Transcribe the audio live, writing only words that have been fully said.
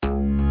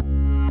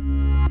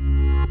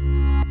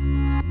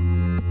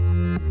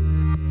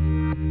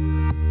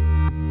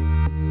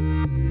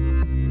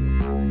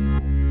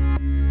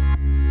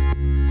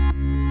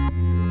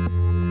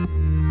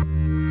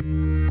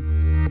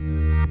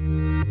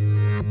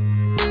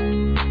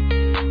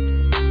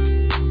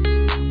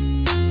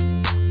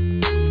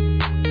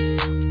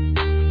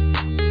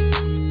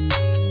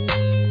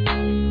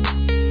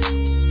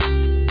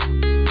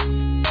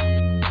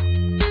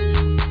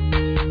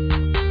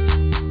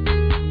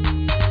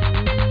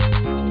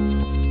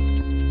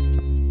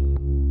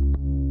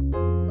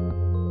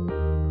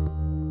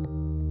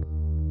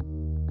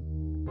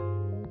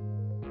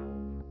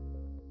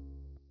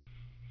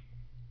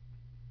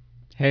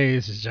Hey,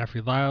 this is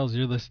Jeffrey Lyles.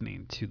 You're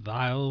listening to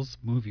Lyles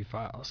Movie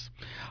Files.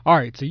 All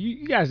right, so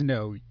you guys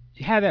know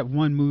you have that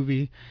one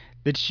movie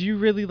that you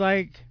really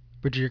like,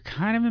 but you're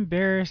kind of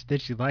embarrassed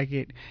that you like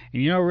it,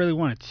 and you don't really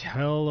want to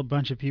tell a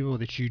bunch of people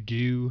that you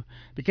do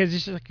because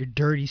it's just like your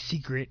dirty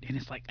secret, and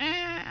it's like,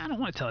 I don't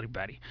want to tell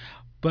anybody.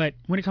 But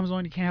when it comes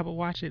on, you can't help but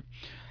watch it.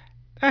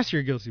 That's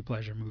your guilty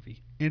pleasure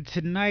movie. And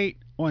tonight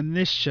on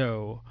this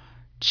show,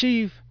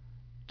 Chief,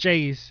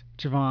 Jayce,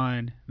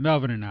 Jovon,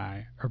 Melvin, and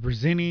I are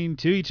presenting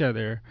to each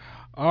other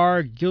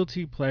our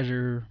guilty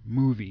pleasure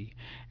movie.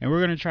 And we're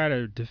going to try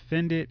to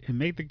defend it and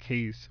make the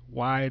case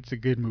why it's a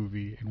good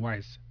movie and why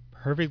it's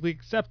perfectly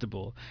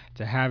acceptable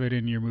to have it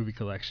in your movie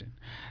collection.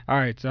 All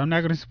right, so I'm not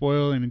going to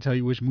spoil and tell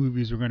you which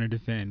movies we're going to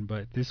defend,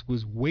 but this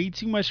was way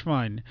too much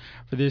fun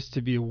for this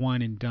to be a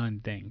one and done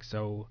thing.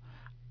 So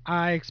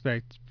I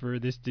expect for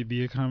this to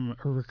become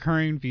a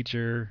recurring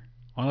feature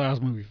on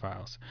Lyle's Movie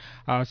Files.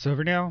 So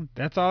for now,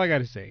 that's all I got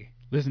to say.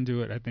 Listen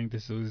to it. I think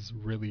this was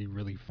really,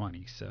 really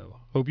funny. So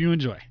hope you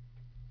enjoy.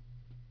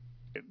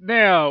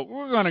 Now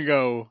we're gonna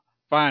go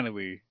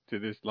finally to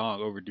this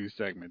long overdue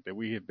segment that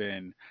we have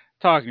been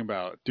talking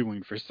about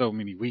doing for so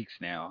many weeks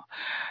now.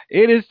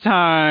 It is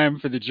time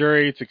for the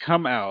jury to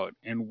come out,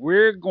 and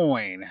we're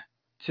going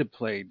to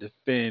play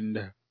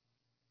defend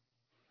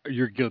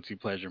your guilty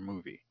pleasure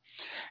movie.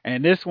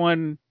 And this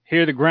one,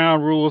 here are the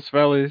ground rules,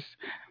 fellas.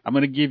 I'm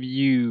gonna give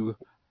you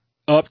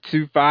up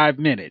to 5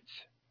 minutes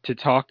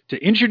to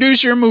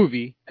introduce your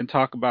movie and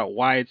talk about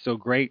why it's so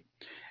great.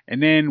 And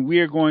then we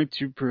are going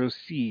to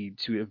proceed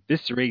to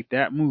eviscerate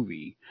that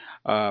movie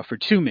for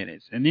 2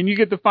 minutes. And then you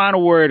get the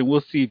final word, and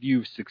we'll see if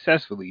you've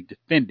successfully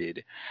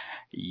defended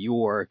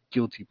your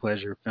guilty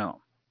pleasure film.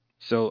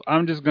 So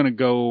I'm just going to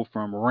go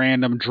from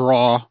random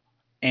draw.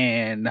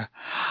 And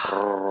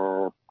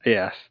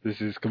yes, this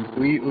is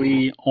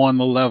completely on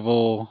the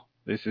level.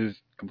 This is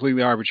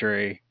completely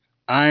arbitrary.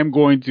 I'm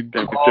going to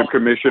Championship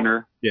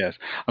commissioner. Yes,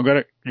 I'm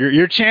gonna.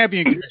 You're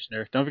champion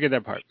commissioner. Don't forget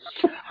that part.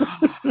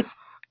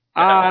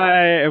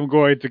 I am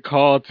going to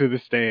call to the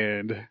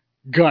stand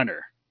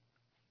Gunner,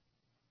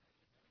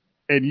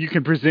 and you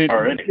can present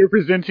your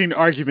presenting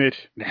argument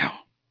now.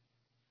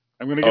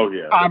 I'm gonna get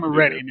the timer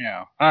ready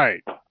now. All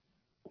right,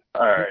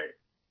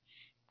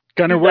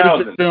 Gunner.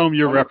 What is the film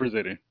you're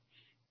representing?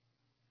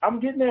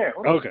 I'm getting there.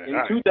 Okay.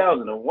 In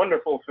 2000, a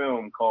wonderful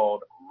film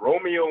called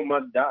Romeo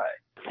Must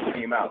Die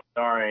came out,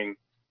 starring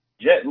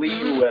Jet Li,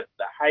 who at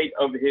the height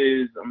of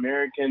his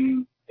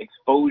American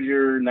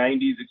exposure,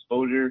 90s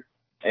exposure,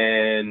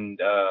 and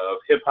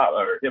hip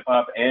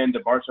hop and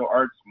the martial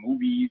arts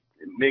movies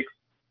mixed.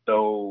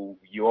 So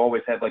you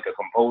always had like a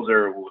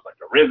composer who was like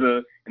a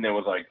RZA, and then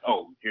was like,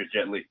 oh, here's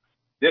Jet Li.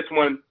 This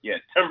one, yeah,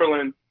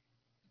 Timberland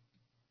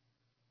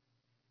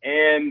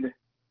and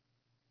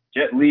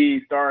Jet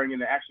Li starring in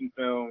the action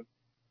film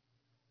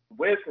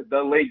with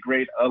the late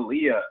great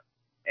Aaliyah.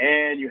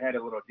 And you had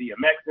a little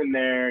DMX in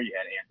there. You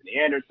had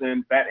Anthony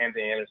Anderson, fat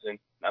Anthony Anderson,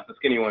 not the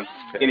skinnier one,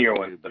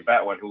 the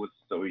fat one, he was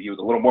a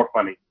little more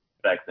funny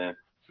back then.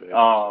 This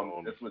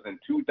was in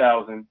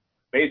 2000.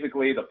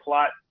 Basically, the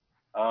plot: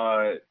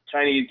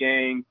 Chinese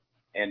gang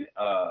and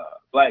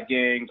black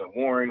gangs are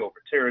warring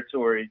over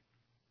territory.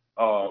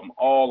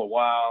 All the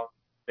while,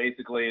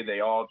 basically, they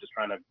all just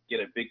trying to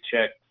get a big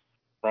check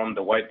from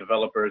the white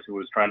developers who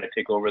was trying to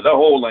take over the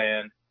whole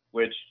land.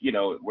 Which,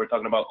 we're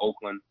talking about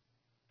Oakland.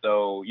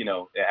 So, it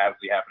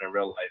actually happened in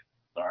real life.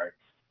 Sorry.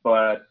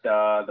 But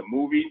the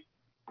movie,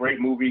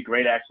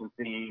 great action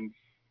scene.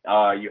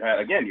 You had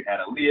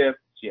Aaliyah.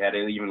 She had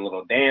even a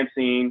little dance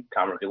scene,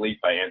 comic relief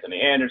by Anthony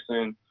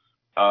Anderson.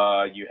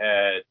 You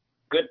had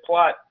good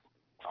plot,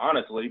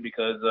 honestly,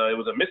 because it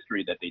was a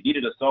mystery that they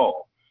needed to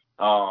solve.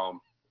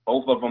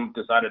 Both of them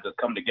decided to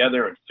come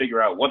together and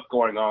figure out what's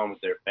going on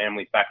with their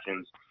family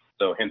factions.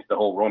 So hence the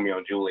whole Romeo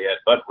and Juliet.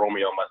 But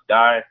Romeo Must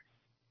Die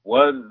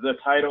was the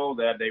title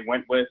that they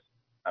went with.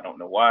 I don't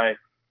know why,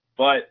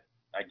 but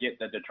I get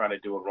that they're trying to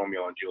do a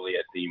Romeo and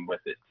Juliet theme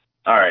with it.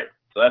 All right,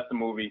 so that's the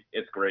movie.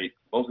 It's great.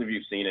 Most of you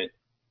have seen it.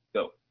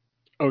 Go.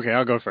 Okay,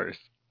 I'll go first.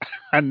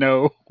 I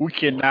know we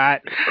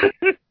cannot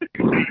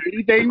do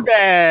anything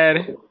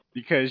bad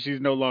because she's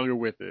no longer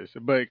with us,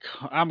 but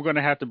I'm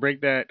gonna have to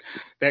break that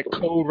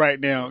code right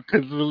now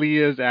because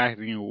Leah's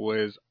acting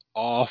was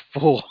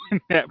awful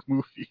in that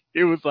movie.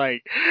 It was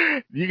like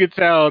you could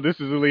tell this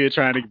is Leah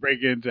trying to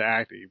break into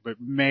acting, but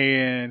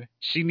man,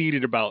 she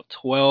needed about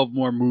 12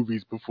 more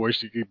movies before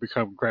she could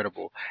become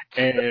credible.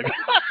 And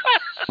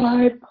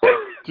What?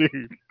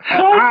 dude,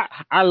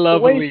 I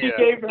love the way Leah.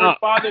 She gave her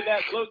father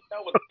that look.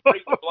 That was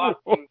great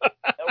blocking.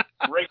 That was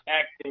great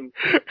acting.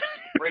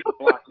 Great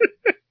blocking.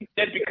 He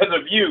said because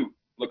of you.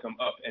 Look him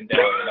up and down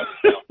and up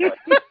and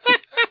down.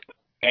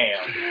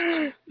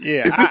 Damn.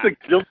 Yeah. Is this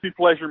a guilty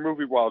pleasure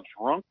movie while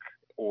drunk,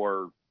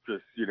 or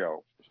just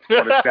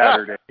on a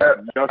Saturday? I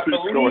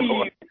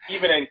believe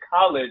even in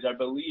college,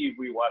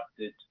 we watched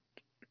it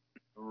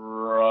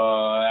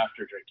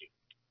after drinking.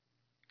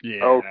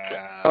 Yeah.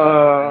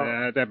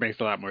 Okay. That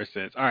makes a lot more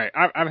sense. All right,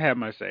 I've had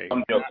my say.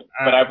 I'm joking,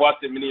 but I've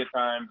watched it many a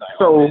times.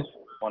 It's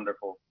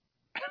wonderful.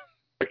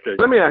 Okay.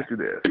 Let me ask you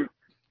this.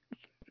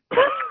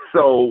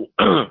 So,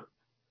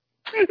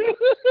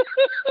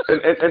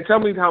 and tell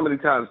me how many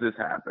times this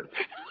happened.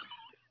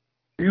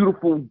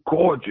 Beautiful,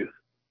 gorgeous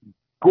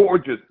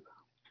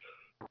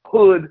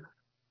hood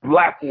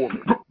black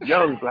woman,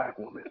 young black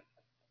woman,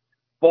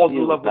 falls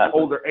in love with an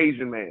older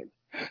Asian man.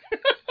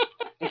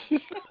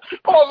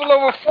 Falls in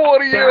love with a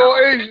 40-year-old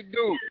Asian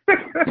dude.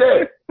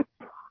 Yeah.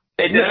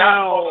 They did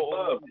not fall in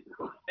love.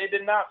 They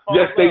did not fall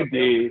in love. Yes, they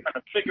did.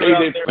 They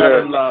did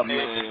fall in love,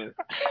 man.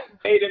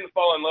 They didn't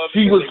fall in love.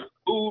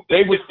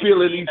 They was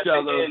feeling each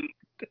other.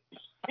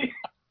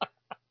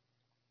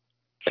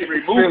 They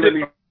removed it.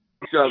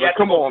 Each other.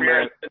 Come on,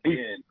 man.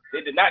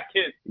 They did not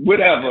kiss.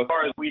 Whatever. As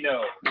far as we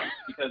know,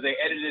 because they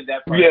edited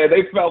that part. Yeah,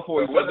 they fell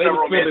for each other. They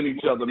were feeling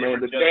each other,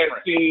 man. The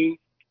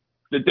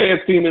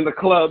dance team in the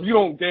club. You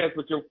don't dance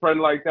with your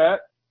friend like that.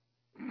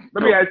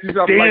 Let me ask you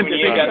something. Damn, like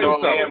They got no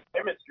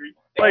chemistry.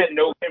 They had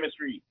no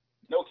chemistry.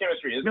 No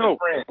chemistry. It's just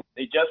friends.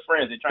 They just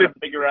friends. They're trying to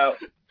figure out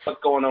what's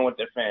going on with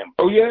their family.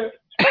 Oh yeah.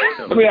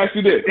 Let me ask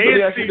you this.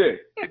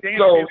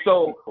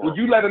 So would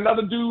you let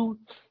another dude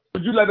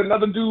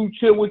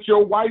chill with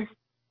your wife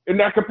in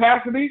that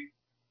capacity?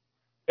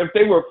 If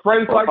they were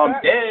friends like I'm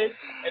that? dead,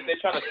 and they're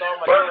trying to solve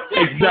my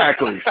family.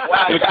 Exactly.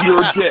 Wow, If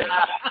you're dead.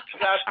 You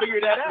gotta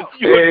figure that out.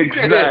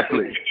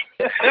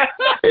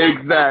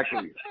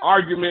 Exactly.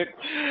 Argument.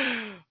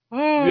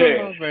 Oh,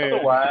 Yeah. man.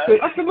 Otherwise,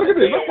 I said, look at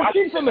this. Look at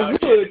she's from the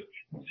hood.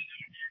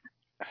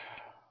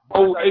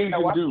 Old Asian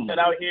dude.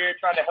 out here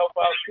trying to help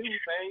out too,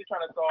 man. He's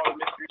trying to solve the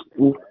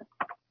mystery.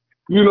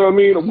 You know what I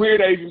mean? A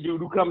weird Asian dude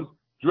who comes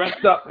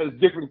dressed up as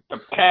different a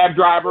cab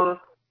driver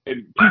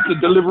and pizza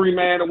delivery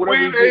man or whatever.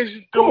 Weird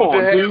Asian dude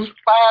that has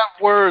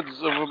 5 words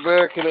of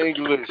American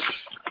English.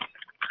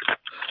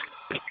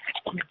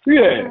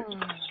 Yeah.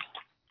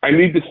 I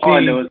need to see. All I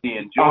know is he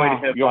enjoyed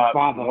hip your hop.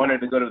 father. He wanted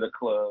to go to the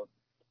club.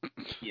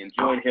 He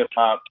enjoyed hip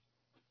hop.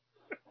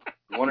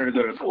 He wanted to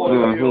go to the club.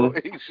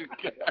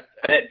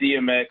 Met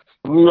DMX.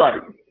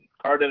 Right.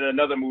 Started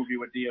another movie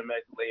with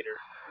DMX later.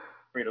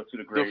 Cradle to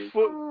the Grave.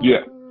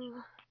 Yeah.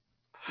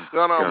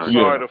 No, I'm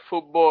sorry. The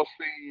football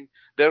scene.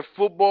 That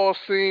football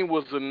scene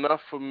was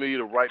enough for me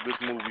to write this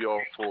movie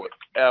off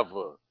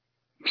forever.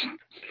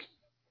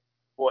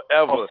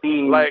 Forever.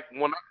 Like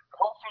when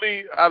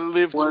hopefully I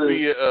live to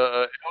be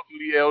a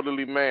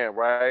elderly man,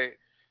 right?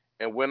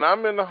 And when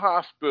I'm in the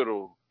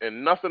hospital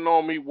and nothing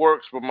on me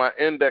works but my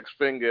index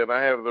finger, and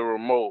I have the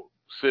remote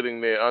sitting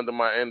there under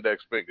my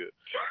index finger,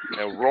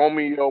 and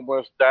Romeo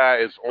Must Die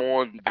is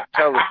on the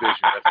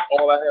television. That's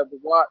all I have to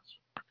watch.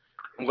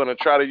 I'm going to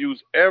try to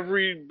use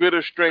every bit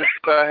of strength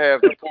I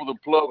have to pull the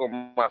plug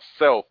on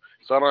myself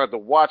so I don't have to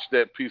watch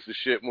that piece of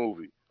shit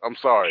movie. I'm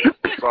sorry. Jay.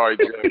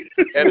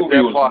 Edit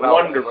that part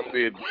out. I'm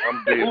being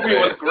the movie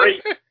was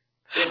great.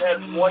 It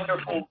had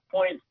wonderful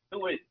points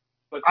to it.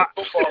 But the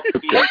football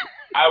team,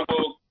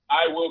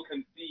 I will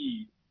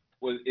concede,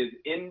 is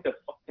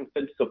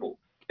indefensible.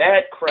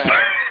 That crap,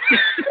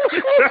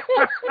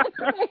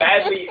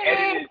 badly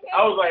edited.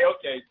 I was like,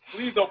 okay,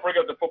 please don't bring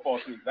up the football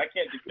teams. I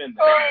can't defend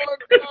that. Oh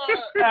my God.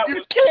 That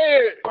was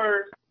the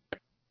worst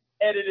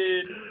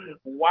edited,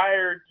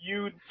 wired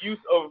use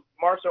of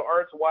martial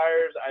arts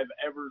wires I've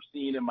ever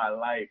seen in my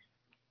life.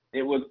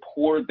 It was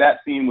poor.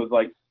 That scene was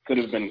like could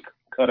have been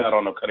cut out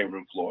on the cutting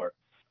room floor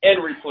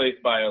and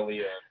replaced by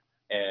Aaliyah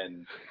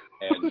and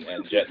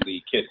Jet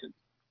Li kissing.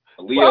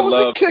 Why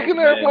was he kicking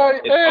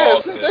everybody's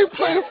ass if they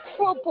played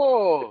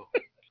football?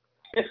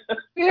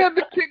 He had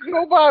to kick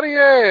nobody's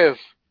ass.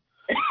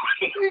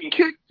 He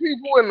kicked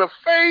people in the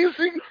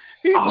face.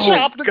 He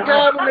chopped the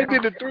guy when they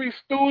did the Three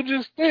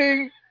Stooges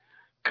thing.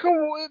 Come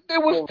on,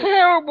 it was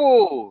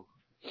terrible.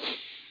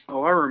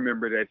 Oh, I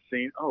remember that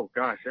scene. Oh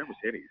gosh, that was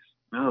hideous.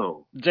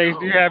 No. Jayce,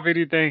 do you have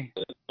anything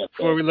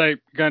before we let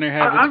Gunner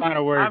have his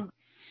final word?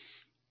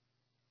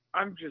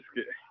 I'm just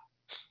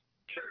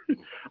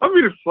kidding. I'm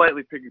going to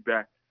slightly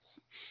piggyback.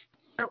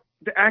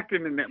 The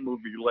acting in that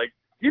movie, like,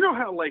 you know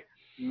how, like,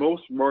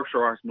 most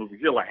martial arts movies,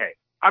 you're like, hey,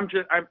 I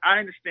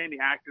understand the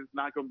acting's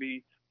not going to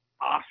be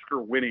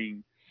Oscar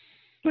winning,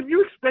 but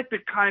you expect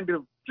it kind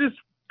of just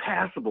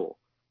passable.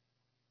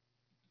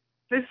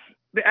 The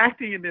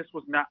acting in this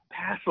was not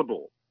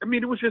passable. I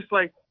mean, it was just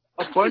like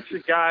a bunch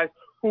of guys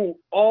who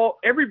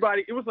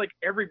everybody, it was like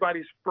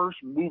everybody's first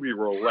movie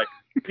role, like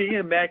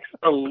DMX,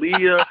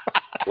 Aaliyah,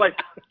 like,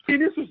 see,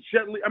 this was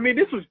Jet Li. I mean,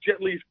 this was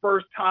Jet Li's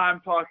first time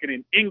talking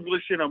in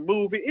English in a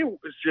movie. It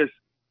was just,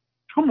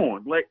 come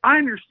on, like, I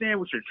understand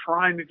what you're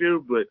trying to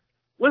do, but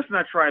let's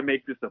not try and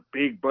make this a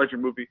big budget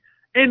movie.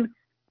 And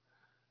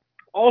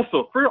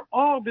also, for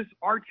all this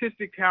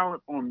artistic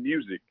talent on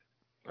music,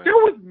 there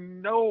was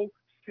no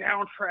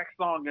soundtrack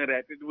song of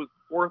that was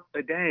worth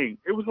a dang.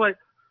 It was like,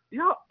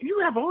 y'all, you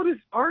have all this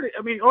art.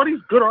 I mean, all these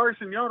good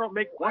artists, and y'all don't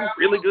make one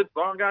really good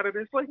song out of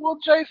this. Like, well,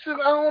 Jason,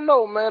 I don't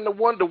know, man. The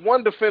one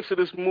defense of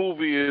this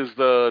movie is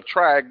the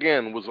 "Try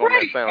Again" was on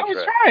that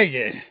soundtrack. Try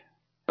Again.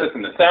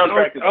 Listen, the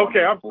soundtrack is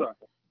okay. I'm sorry.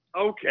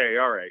 Okay,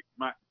 all right.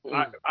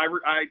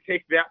 I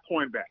take that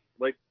point back.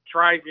 Like,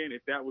 Try Again.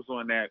 If that was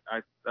on that,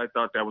 I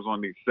thought that was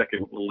on the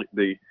second,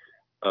 the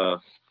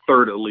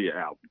third Aaliyah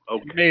album.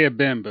 Okay. It may have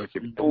been, but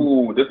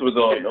Ooh, this was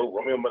on no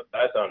Romeo Must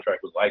Die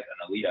soundtrack was like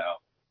an Aaliyah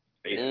album.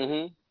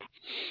 Mm-hmm.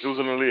 It was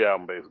an Aaliyah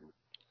album, basically.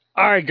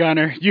 all right,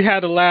 Gunner, you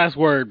had the last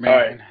word, man. All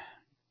right.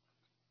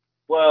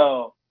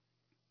 Well,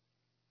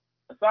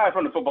 aside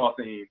from the football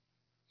scene,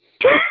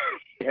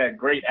 we had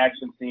great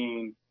action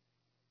scenes,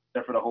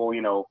 except for the whole,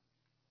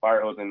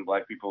 fire hosing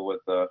black people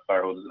with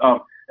fire hoses.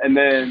 And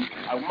then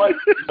I might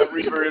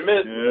be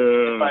remiss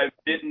if I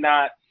did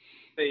not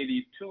say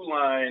these two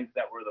lines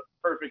that were the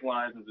perfect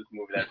lines of this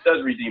movie that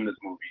does redeem this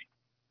movie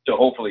to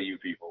hopefully you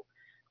people.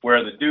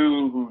 Where the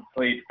dude who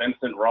played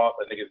Vincent Roth,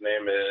 I think his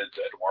name is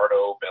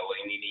Eduardo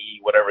Bellini,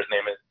 whatever his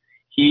name is,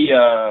 he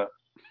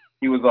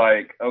was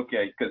like,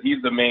 okay, because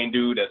he's the main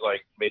dude that's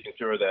like making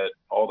sure that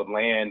all the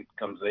land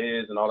comes to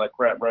his and all that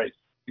crap, right?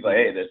 He's like,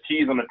 hey, there's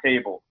cheese on the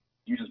table.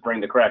 You just bring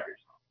the crackers.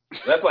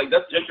 That's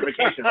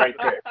gentrification right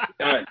there.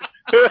 Done.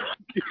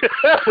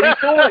 That's what he's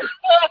doing. That's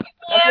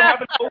what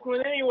happened to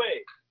Oakland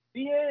anyway.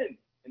 The end.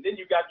 And then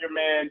you got your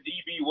man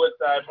DB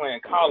Woodside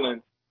playing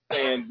Collins,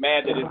 saying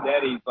mad that his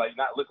daddy's like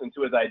not listening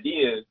to his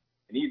ideas,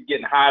 and he's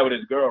getting high with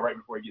his girl right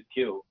before he gets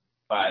killed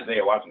by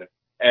Isaiah Washington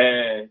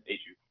and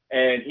HU.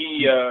 And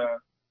he's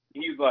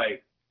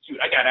like, shoot,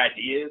 I got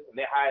ideas, and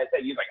they're high as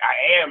heck. He's like, I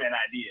am an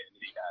idea.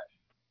 And he died.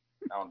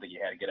 I don't think he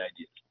had a good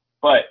idea,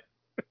 but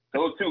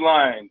those two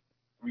lines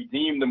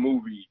redeem the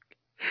movie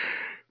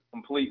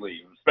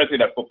completely, especially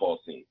that football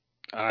scene.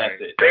 All That's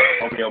right.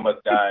 it. Romeo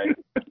Must Die,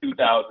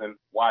 2000.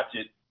 Watch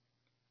it.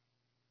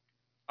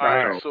 All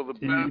right. So the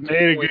best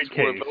made a points good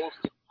were case. those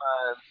two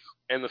lines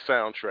and the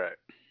soundtrack.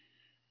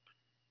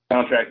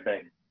 Soundtrack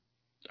bang.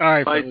 All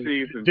right. Fight fellas.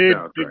 season Did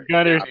soundtrack.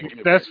 Gunner Yeah.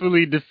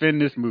 successfully defend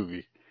this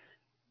movie?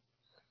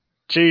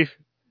 Chief?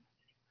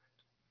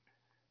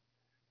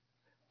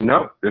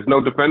 No, there's no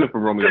defender for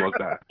Romeo Must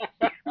Die.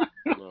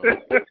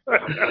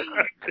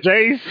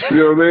 Jayce? You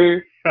know what I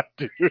mean?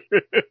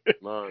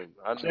 No,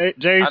 I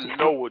Jayce? I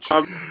know what you.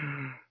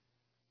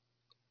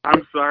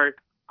 I'm sorry.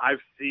 I've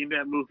seen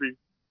that movie,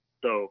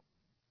 so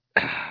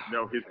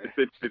no, it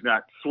did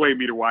not sway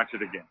me to watch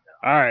it again.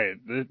 All right.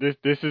 This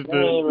is You ain't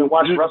even the.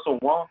 watch Russell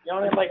Wong.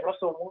 Y'all didn't like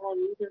Russell Wong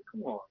either?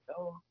 Come on,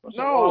 no.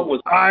 Russell No. Wong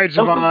was All right,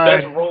 that was Jovon. the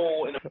best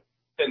role in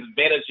since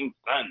Vanishing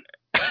Sun.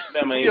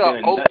 That man We ain't are been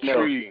in oak nothing else.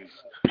 trees.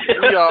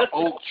 We are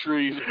oak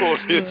trees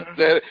on this.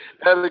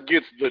 That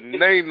gets the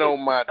name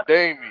on my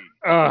damie.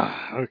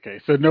 Okay.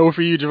 So no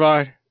for you,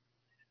 Jovon?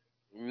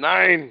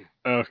 9.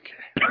 Okay.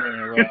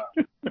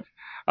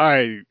 All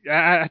right.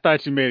 I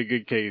thought you made a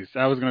good case.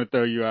 I was going to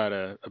throw you out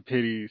a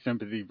pity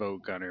sympathy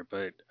vote, Gunner,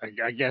 but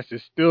I guess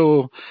it's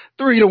still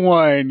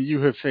 3-1.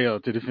 You have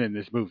failed to defend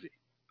this movie.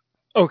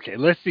 Okay,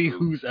 let's see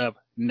who's up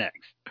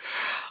next.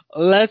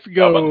 Let's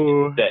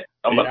go.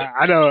 I'm about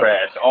I know.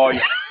 trash all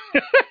you.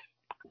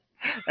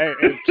 Hey,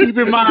 keep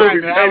in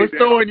mind that I was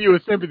throwing you a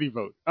sympathy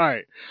vote. All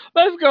right.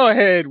 Let's go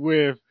ahead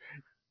with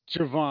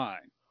Jovon.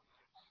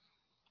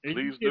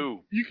 Please do.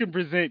 You can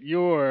present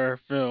your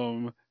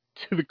film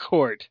to the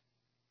court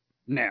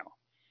now.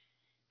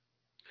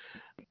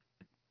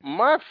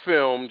 My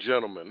film,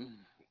 gentlemen,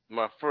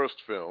 my first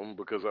film,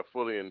 because I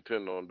fully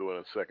intend on doing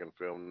a second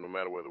film, no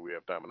matter whether we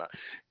have time or not,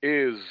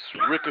 is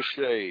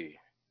Ricochet.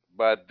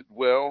 I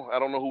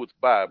don't know who it's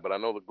by, but I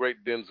know the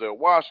great Denzel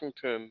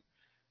Washington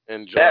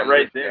and John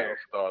Lithgow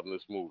starred in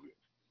this movie.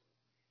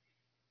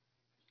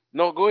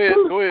 No, go ahead.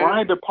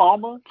 Brian De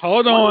Palma?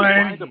 Hold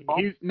on.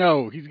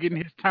 He's getting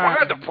his time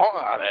Brian De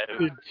Palma.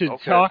 to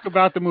talk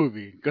about the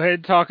movie. Go ahead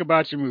and talk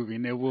about your movie,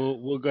 and then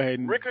we'll go ahead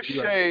and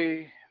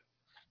Ricochet.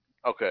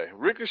 Okay,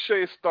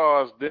 Ricochet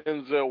stars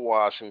Denzel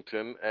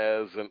Washington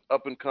as an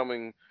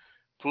up-and-coming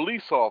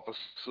police officer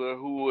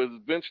who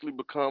eventually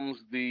becomes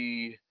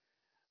the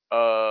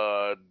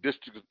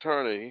district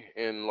attorney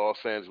in Los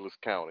Angeles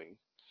County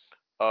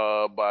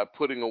by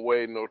putting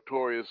away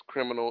notorious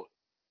criminal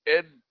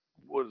Edward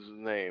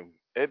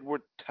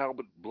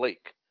Talbot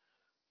Blake,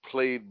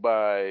 played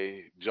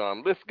by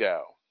John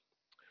Lithgow.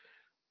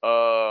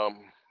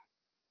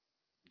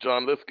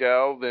 John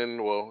Lithgow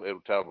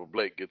Edward Talbot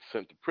Blake gets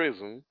sent to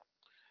prison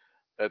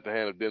at the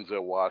hand of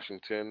Denzel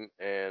Washington,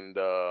 and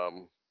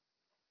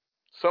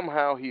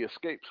somehow he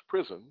escapes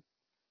prison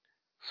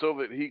so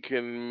that he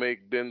can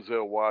make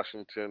Denzel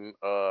Washington,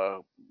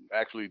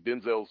 actually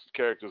Denzel's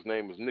character's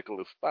name is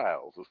Nicholas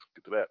Styles. Let's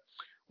get to that.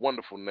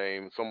 Wonderful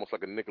name. It's almost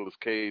like a Nicolas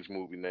Cage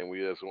movie name.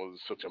 It's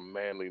such a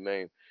manly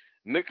name.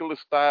 Nicholas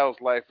Styles'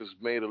 life is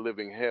made a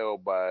living hell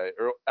by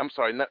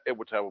not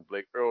Edward Talbot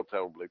Blake, Earl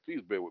Talbot Blake.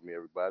 Please bear with me,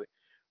 everybody.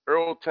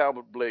 Earl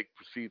Talbot Blake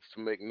proceeds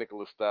to make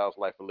Nicholas Styles'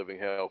 life a living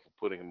hell for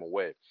putting him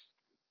away.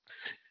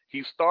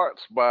 He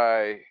starts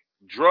by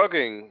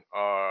drugging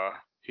our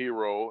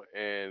hero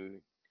and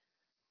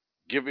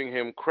giving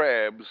him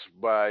crabs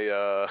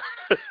by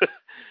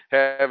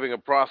having a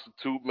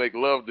prostitute make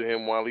love to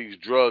him while he's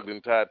drugged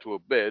and tied to a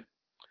bed.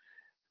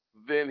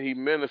 Then he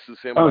menaces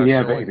him by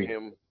showing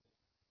him.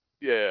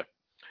 Yeah.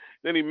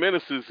 Then he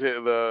menaces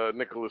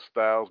Nicholas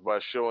Styles by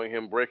showing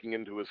him breaking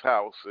into his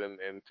house and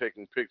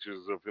taking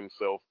pictures of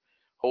himself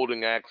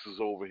holding axes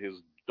over his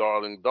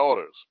darling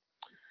daughters.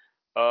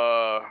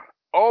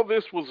 all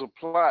this was a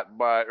plot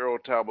by Earl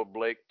Talbot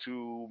Blake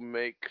to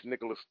make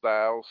Nicholas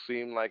Styles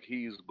seem like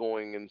he's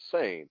going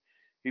insane.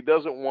 He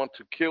doesn't want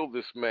to kill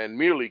this man,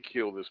 merely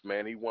kill this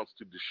man. He wants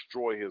to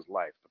destroy his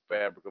life, the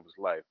fabric of his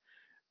life.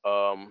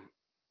 Um,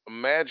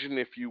 Imagine,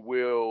 if you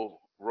will,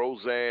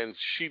 Roseanne's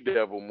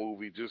She-Devil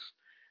movie. Just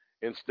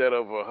instead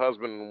of a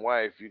husband and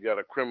wife, you got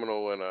a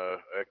criminal and a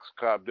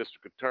ex-cop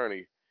district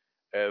attorney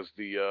as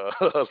the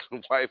husband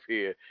and wife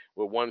here,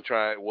 where one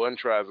tries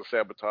to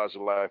sabotage the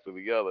life of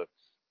the other.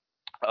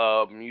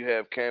 You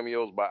have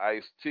cameos by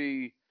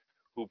Ice-T,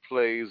 who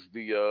plays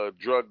the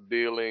drug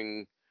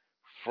dealing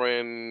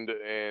friend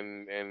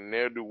and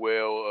ne'er do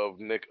well of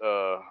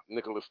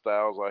Nicholas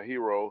Styles, our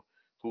hero,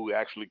 who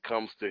actually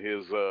comes to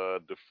his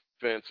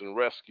defense and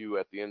rescue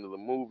at the end of the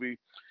movie.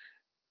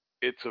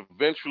 It's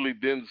eventually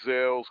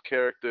Denzel's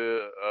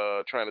character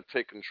trying to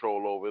take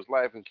control over his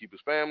life and keep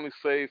his family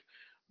safe,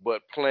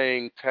 but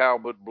playing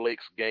Talbot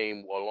Blake's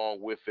game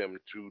along with him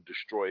to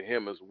destroy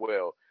him as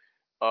well.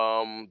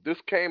 This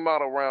came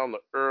out around the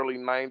early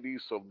 90s,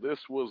 so this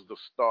was the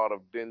start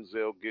of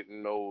Denzel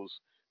getting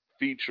those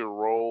feature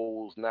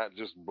roles, not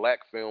just black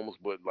films,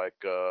 but like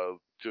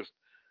just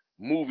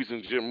movies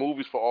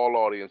for all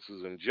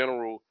audiences in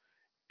general.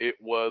 It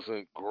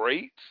wasn't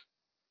great.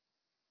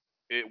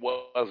 It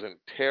wasn't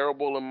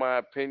terrible in my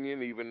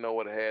opinion, even though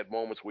it had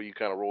moments where you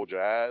kind of rolled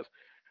your eyes.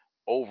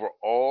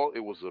 Overall, it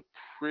was a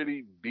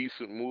pretty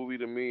decent movie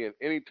to me. And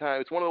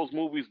anytime, it's one of those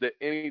movies that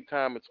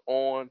anytime it's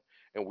on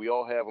and we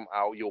all have them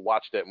out, you'll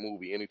watch that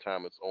movie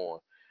anytime it's on.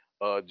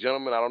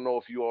 Gentlemen, I don't know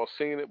if you all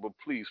seen it, but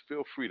please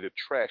feel free to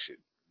trash it.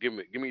 Give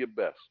me your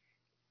best.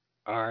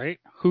 All right.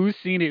 Who's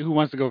seen it? Who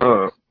wants to go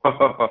first?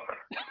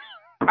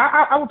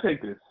 I will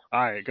take this.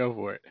 All right, go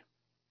for it.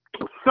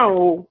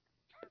 So,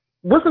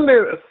 wasn't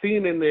there a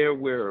scene in there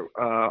where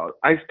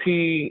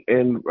Ice-T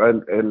and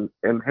him,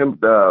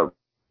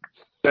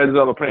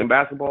 Denzel are playing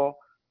basketball?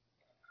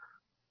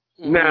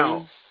 Mm-hmm.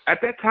 Now, at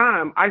that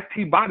time,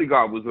 Ice-T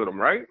bodyguard was with him,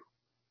 right?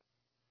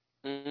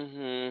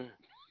 Mm-hmm.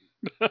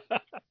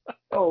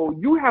 So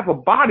you have a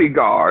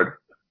bodyguard.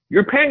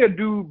 You're paying a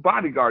dude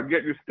bodyguard,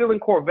 yet you're still in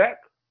Corvette.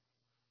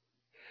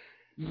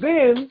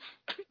 Then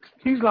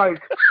he's like,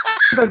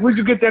 where'd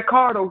you get that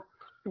car though?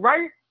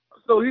 Right?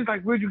 So he's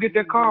like, where'd you get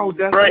that car,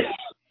 Odessa? Right.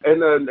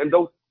 And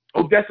those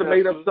Odessa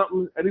made up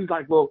something, and he's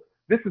like, well,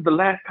 this is the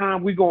last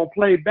time we gonna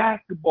play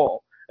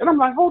basketball. And I'm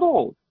like, hold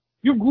on,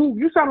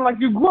 you sounded like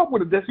you grew up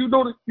with Odessa. You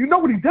know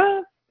what he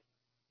does.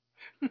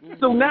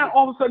 So now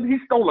all of a sudden he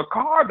stole a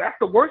car. That's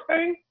the worst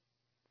thing.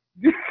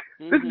 This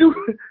dude,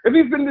 if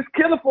he's been this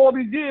killer for all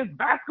these years,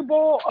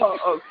 basketball,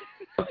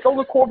 a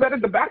stolen Corvette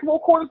at the basketball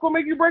court is gonna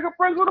make you break up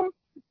friends with him.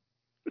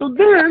 So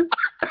then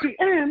at the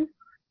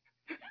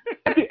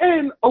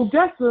end,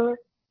 Odessa,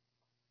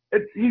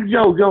 he's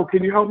yo,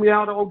 can you help me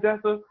out,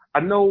 Odessa? I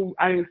know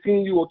I ain't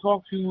seen you or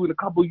talked to you in a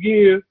couple of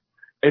years,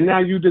 and now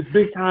you this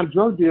big time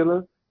drug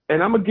dealer,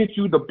 and I'm gonna get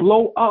you to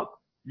blow up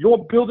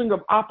your building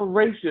of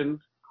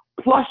operations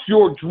plus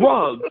your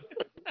drugs.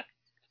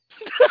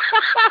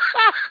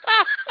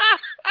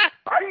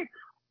 Right?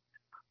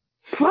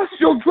 Plus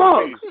your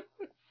drugs.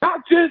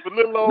 Not just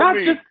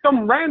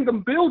some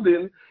random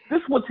building.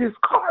 This was his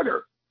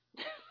Carter.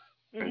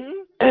 Mm-hmm.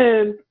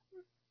 And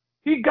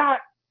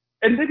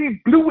then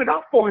he blew it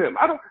up for him.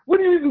 Where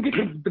do you even get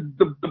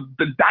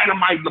the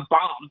dynamite and the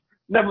bombs?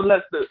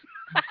 Nevertheless,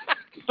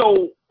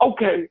 so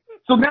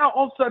now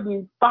all of a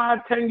sudden,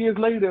 5-10 years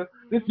later,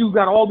 this dude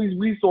got all these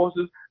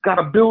resources, got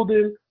a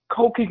building,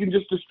 coke he can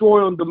just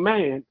destroy on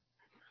demand,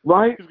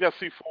 right? He's got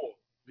C4.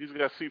 He's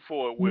got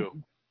C4 at will.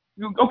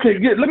 Okay,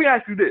 yeah, let me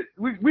ask you this.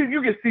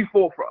 You get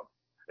C4 from?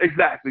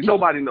 Exactly.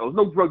 Nobody knows.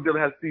 No drug dealer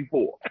has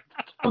C4.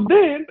 So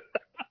then,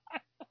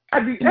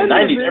 at the in end the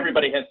 90s, of it,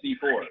 everybody had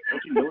C4.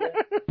 Don't you know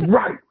that?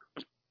 Right.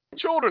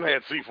 Children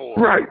had C4.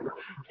 Right.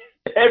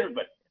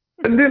 Everybody.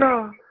 And then,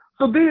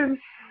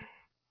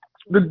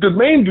 the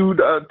main dude,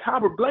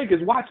 Talbot Blake,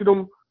 is watching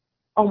him.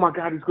 Oh my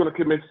God, he's gonna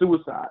commit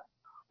suicide.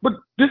 But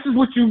this is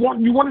what you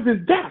want. You wanted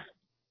his death.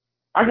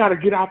 I got to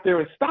get out there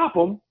and stop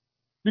him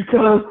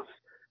because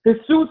his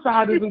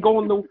suicide isn't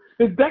going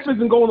his death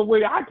isn't going the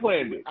way I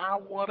planned it. I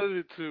wanted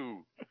it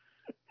to.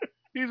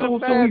 He's so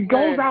he man.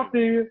 goes out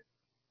there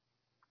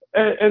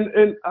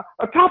and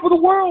top of the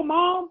world,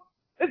 Mom.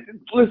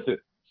 Listen,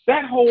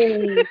 that whole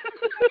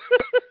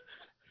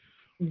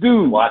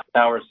dude.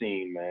 Watchtower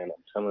scene, man.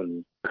 I'm telling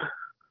you.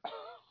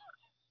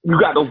 You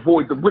got to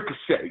avoid the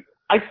ricochet.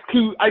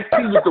 Ice-T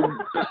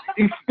was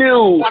he's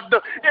still.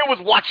 It was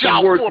watch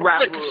out for the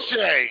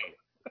ricochet.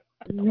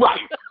 Right.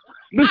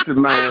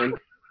 Listen, man.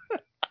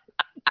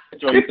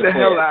 Get the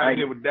hell out of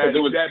here with that. It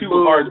was that too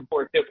bull. hard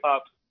for hip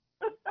hop.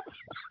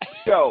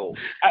 Yo,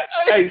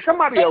 hey,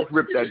 somebody else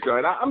rip that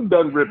joint. I'm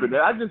done ripping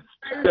it. I just.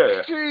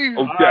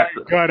 Right,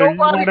 Gunner,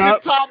 nobody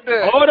can top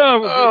that. Hold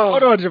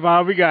on,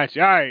 Jovon. We got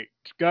you. All right,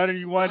 Gunner,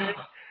 you want it?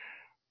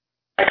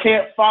 I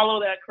can't follow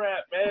that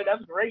crap, man.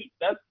 That's great.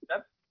 That's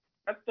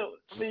the.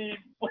 I mean,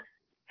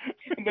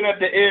 and then at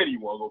the end, you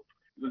want to go.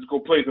 Let's go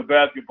play some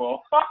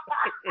basketball.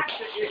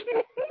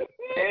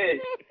 Hey.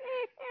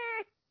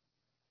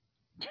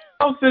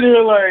 I'm sitting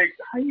here like,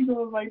 how you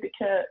gonna like the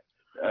cat?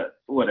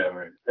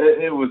 Whatever.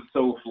 It was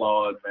so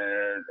flawed,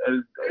 man.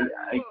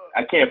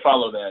 I can't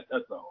follow that.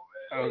 That's all,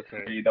 man.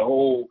 Okay. The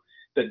whole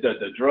the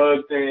drug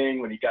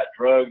thing when he got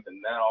drugged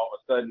and now all of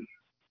a sudden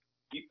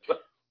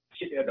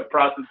she had a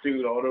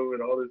prostitute all over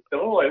and all this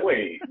stuff. I'm like,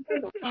 wait,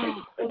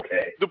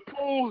 okay. The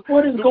pool.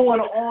 What is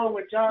going on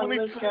with John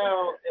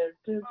Lithgow?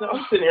 And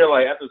I'm sitting here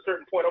like, at a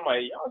certain point, I'm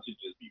like, y'all should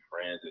just be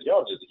friends.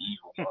 Y'all just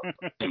evil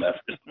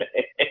motherfuckers, man.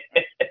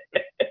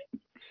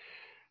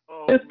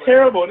 It's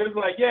terrible. And it's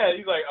like, yeah,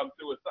 he's like, I'm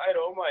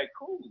suicidal. I'm like,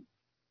 cool.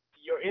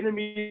 Your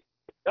enemy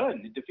is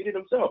done. He defeated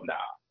himself. Nah.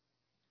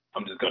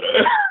 I'm just gonna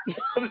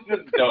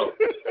no.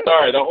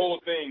 Sorry, the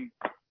whole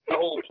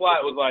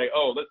plot was like,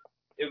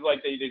 it was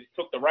like they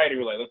took the writer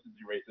who was like, let's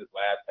just erase this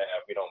last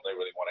half. We don't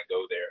really want to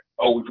go there.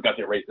 Oh, we forgot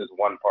to erase this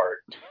one part.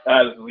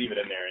 Let's leave it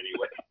in there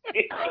anyway.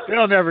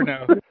 They'll never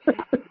know.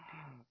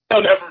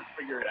 They'll never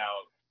figure it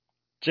out.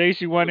 Jayce,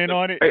 you want in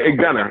on it? Hey,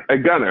 Gunner.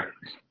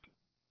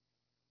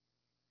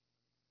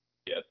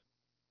 Yes.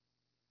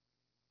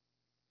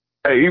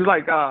 Hey, he's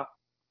like,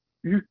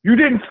 you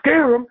didn't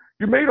scare him.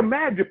 You made him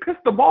mad. You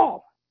pissed him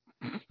off.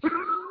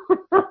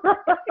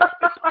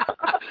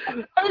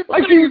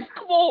 Hey, please,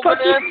 come on,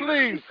 man,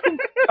 please.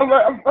 I'm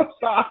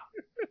sorry.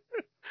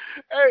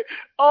 Hey,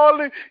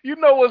 you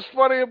know what's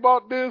funny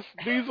about this?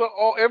 These are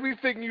all,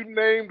 everything you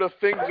named are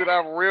things that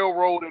I've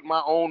railroaded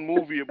my own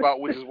movie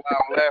about, which is why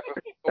I'm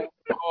laughing so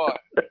hard.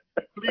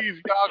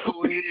 Please, y'all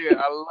go ahead.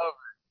 I love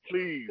it.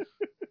 Please.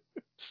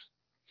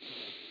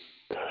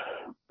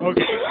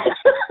 Okay.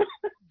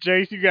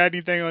 Jayce, you got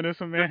anything on this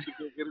one, man?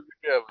 Get it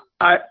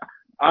together.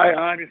 I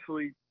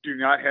honestly do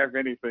not have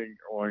anything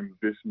on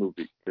this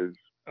movie because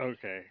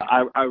Okay.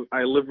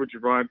 I lived with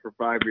Jovon for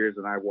 5 years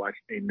and I watched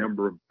a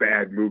number of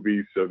bad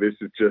movies, so this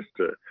is just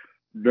a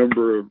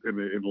number of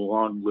in a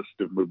long list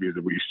of movies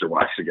that we used to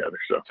watch together.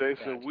 So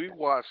Jason, we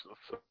watched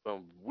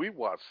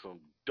some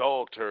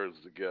dog turds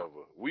together.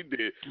 We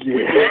did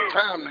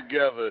time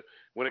together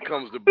when it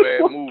comes to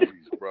bad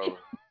movies, brother.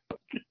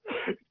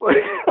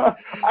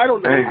 I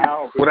don't know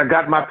how. When I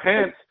got my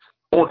pants,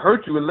 won't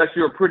hurt you unless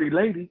you're a pretty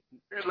lady.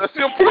 Unless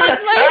you're a pretty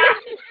lady.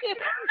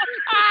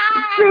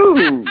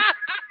 Dude.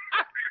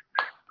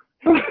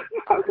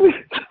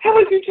 How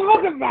are you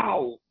talking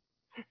about?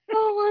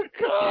 Oh my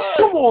God!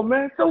 Come on,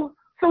 man. So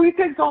he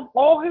takes off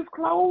all his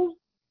clothes.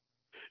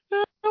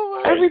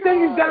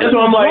 Everything is done. So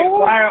I'm like,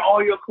 why are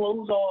all your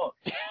clothes off?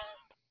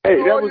 Hey,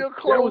 all your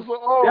clothes are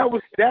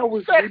off. That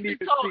was we Sexy need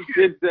to talking.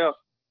 see Denzel.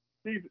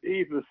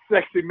 He's a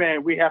sexy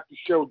man. We have to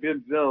show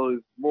Denzel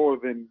is more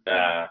than.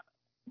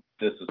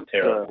 This is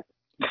terrible.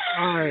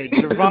 All right,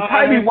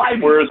 Tiny Jovon. white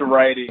worst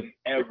writing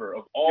ever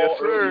of all Yes,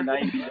 sir. early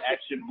 '90s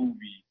action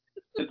movies.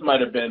 This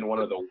might have been one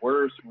of the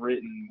worst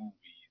written movies.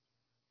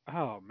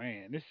 Oh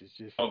man, this is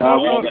just. Of we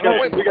all got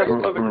time.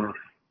 some other.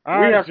 All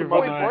We right, have some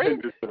other Jovon.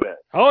 contenders for that.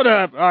 Hold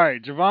up. All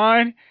right,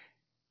 Jovon,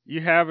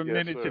 you have a Yes,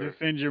 minute to sir.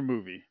 defend your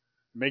movie.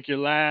 Make your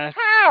last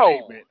How?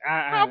 statement.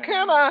 How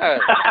can I?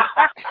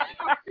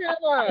 How can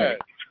I?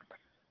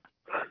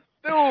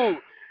 Dude.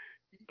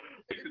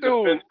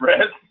 Defense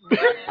press.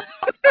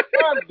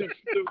 the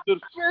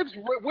defense,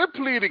 we're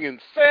pleading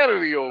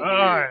insanity over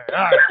All here.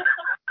 right.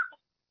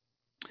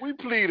 We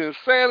plead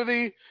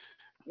insanity.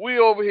 We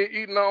over here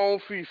eating our own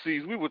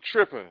feces. We were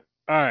tripping.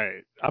 All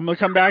right. I'm going to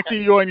come back to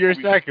you on your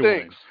We second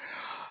stinks.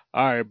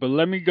 one. All right, but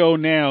let me go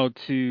now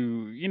to,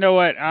 you know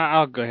what?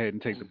 I'll go ahead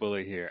and take the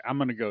bullet here. I'm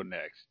going to go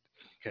next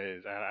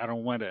because I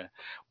don't want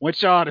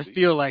y'all to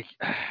feel like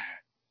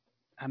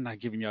I'm not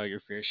giving y'all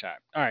your fair shot.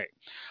 All right.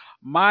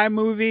 My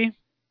movie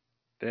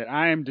that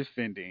I am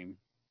defending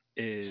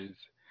is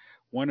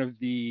one of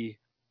the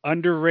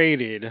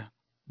underrated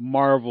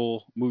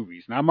Marvel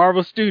movies. Not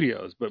Marvel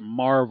Studios, but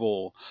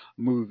Marvel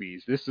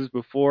movies. This is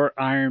before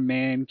Iron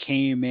Man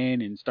came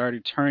in and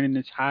started turning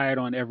the tide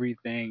on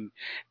everything.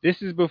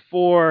 This is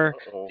before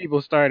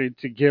people started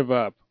to give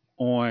up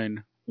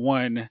on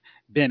one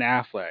Ben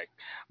Affleck.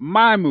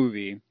 My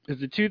movie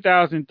is the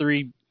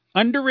 2003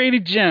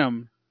 underrated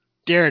gem,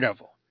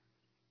 Daredevil.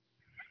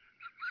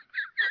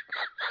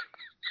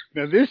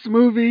 Now, this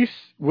movie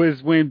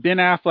was when Ben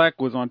Affleck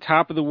was on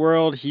top of the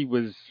world. He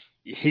was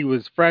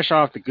fresh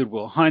off the Good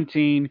Will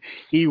Hunting.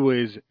 He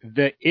was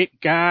the it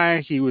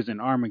guy. He was in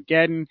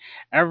Armageddon.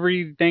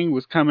 Everything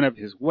was coming up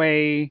his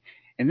way.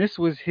 And this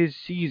was his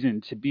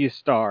season to be a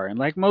star. And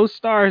like most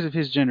stars of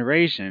his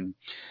generation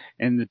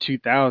in the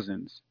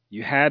 2000s,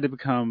 you had to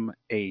become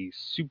a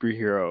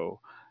superhero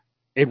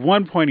at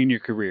one point in your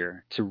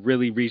career to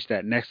really reach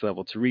that next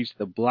level, to reach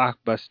the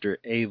blockbuster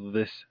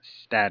A-list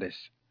status.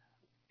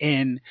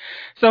 And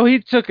so he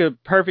took a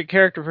perfect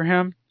character for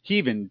him. He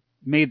even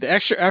made the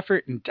extra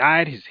effort and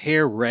dyed his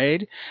hair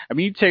red. I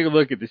mean, you take a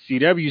look at the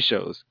CW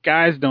shows.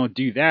 Guys don't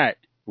do that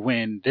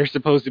when they're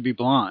supposed to be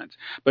blondes.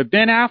 But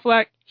Ben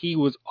Affleck, he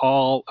was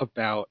all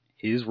about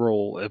his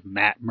role of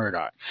Matt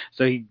Murdock.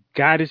 So he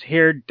got his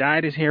hair,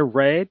 dyed his hair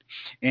red,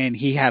 and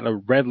he had a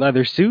red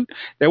leather suit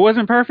that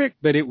wasn't perfect,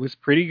 but it was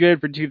pretty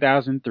good for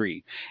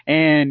 2003.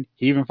 And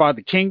he even fought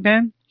the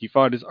Kingpin. He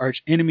fought his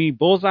arch enemy,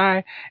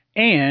 Bullseye,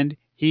 and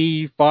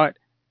he fought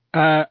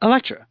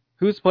Elektra,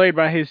 who was played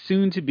by his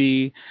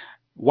soon-to-be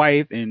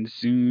wife and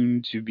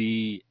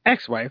soon-to-be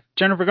ex-wife,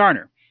 Jennifer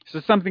Garner.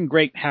 So something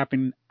great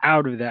happened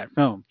out of that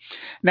film.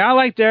 Now, I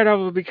like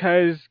Daredevil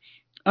because,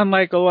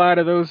 unlike a lot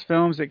of those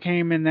films that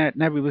came in that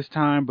nebulous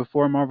time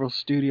before Marvel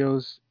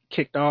Studios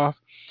kicked off,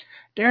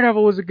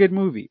 Daredevil was a good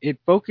movie. It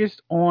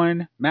focused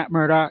on Matt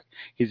Murdock,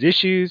 his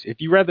issues. If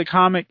you read the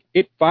comic,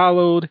 it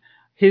followed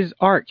his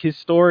arc, his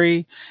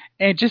story,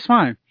 and just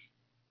fine.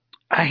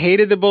 I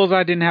hated the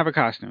Bullseye didn't have a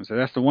costume, so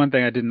that's the one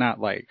thing I did not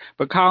like.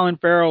 But Colin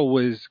Farrell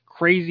was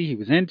crazy. He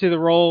was into the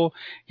role.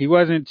 He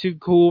wasn't too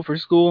cool for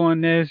school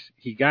on this.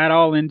 He got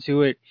all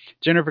into it.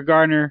 Jennifer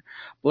Gardner,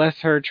 bless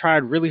her,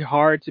 tried really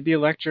hard to be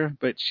Elektra,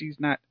 but she's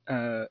not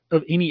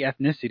of any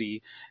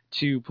ethnicity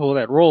to pull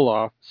that role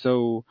off.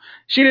 So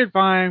she did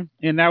fine,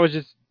 and that was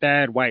just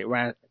bad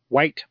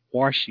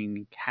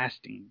whitewashing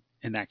casting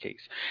in that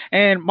case.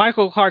 And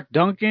Michael Clark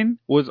Duncan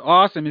was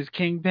awesome as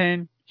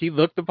Kingpin. He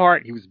looked the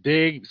part. He was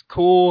big. He was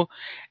cool,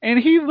 and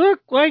he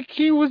looked like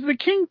he was the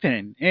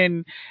Kingpin.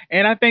 And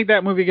I think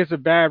that movie gets a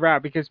bad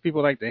rap because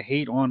people like to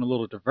hate on a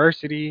little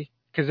diversity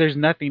because there's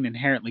nothing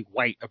inherently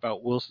white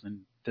about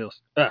Wilson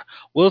Fisk,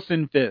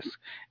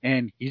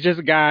 and he's just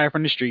a guy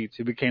from the streets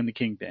who became the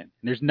Kingpin. And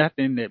there's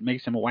nothing that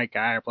makes him a white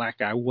guy, a black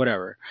guy,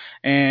 whatever.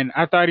 And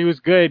I thought he was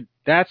good.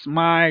 That's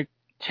my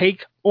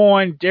take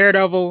on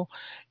Daredevil.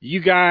 You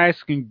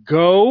guys can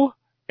go,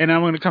 and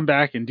I'm going to come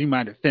back and do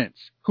my defense.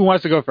 Who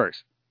wants to go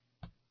first?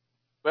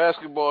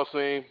 Basketball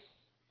scene.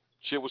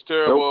 Shit was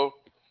terrible.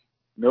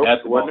 Nope,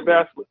 it wasn't a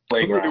basketball.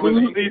 Playground. It was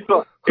a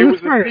seesaw. It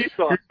was a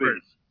seesaw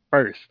scene.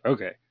 First,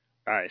 okay,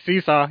 all right.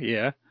 Seesaw,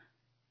 yeah.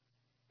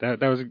 That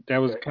was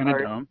kind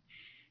of dumb.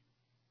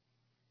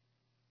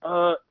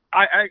 I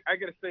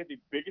gotta say the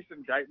biggest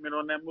indictment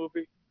on that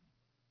movie,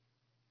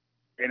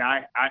 and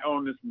I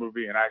own this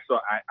movie, and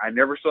I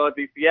never saw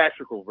the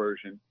theatrical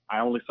version.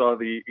 I only saw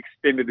the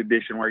extended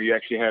edition where you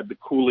actually had the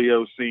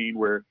Coolio scene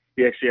where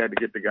he actually had to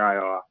get the guy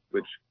off,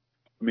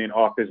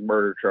 off his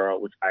murder trial,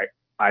 which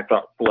I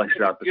thought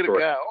fleshed out the Get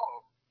story. a guy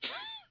off.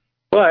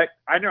 But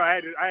I know I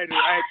had to I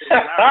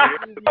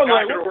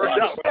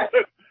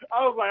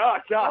was like, oh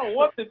god. I don't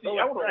want the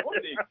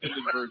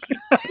extended version.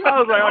 I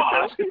was like,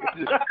 okay.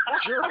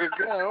 Jerk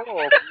a guy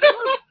off.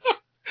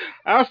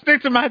 I'll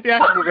stick to my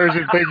theatrical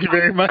version. Thank you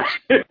very much.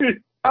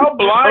 How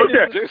blind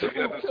Jason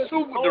got the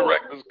super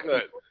director's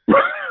cut.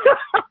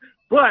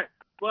 But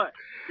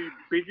the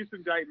biggest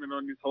indictment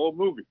on this whole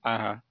movie,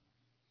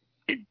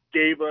 it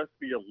gave us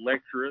the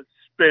Elektra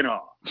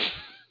spinoff.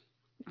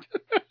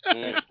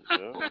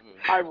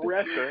 I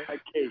rest my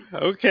case.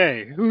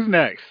 Okay, who's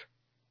next?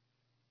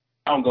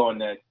 I'm going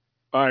next.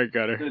 All right,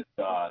 Gutter. Good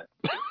God.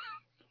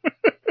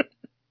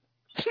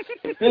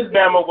 If this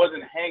Bama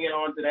wasn't hanging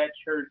on to that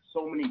church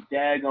so many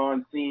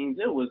daggone scenes,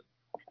 it was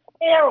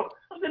terrible.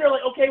 I was sitting there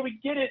like, okay, we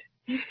get it.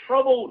 He's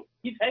troubled.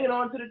 He's hanging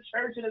on to the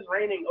church and it's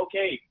raining.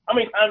 Okay. How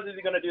many times is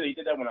he going to do that? He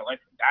did that when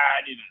Alexa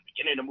died in the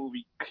beginning of the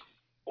movie.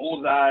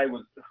 Bullseye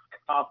was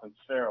Colin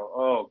Farrell.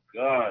 Oh,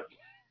 God.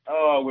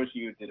 Oh, I wish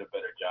he did a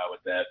better job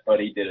with that. But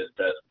he did his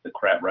best with the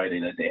crap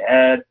writing that they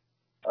had.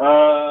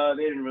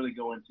 They didn't really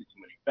go into too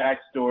many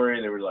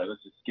backstory. They were like,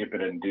 let's just skip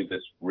it and do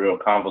this real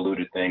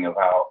convoluted thing of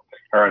how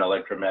her and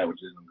Elektra met,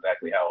 which isn't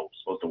exactly how it was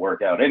supposed to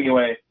work out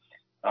anyway.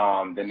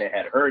 Then they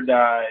had her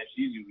die.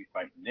 She's usually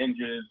fighting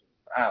ninjas.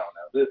 I don't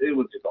know. It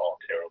was just all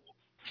terrible.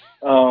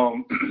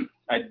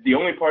 The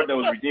only part that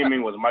was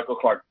redeeming was Michael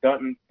Clark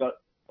Duncan's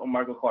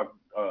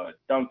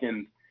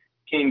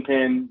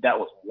Kingpin. That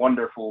was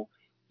wonderful.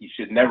 He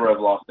should never have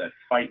lost that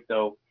fight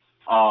though,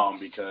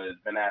 because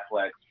Ben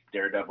Affleck's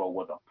Daredevil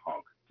was a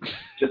punk,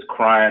 just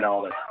crying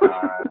all the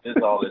time,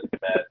 just all this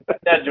mess.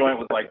 That joint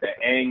was like the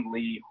Ang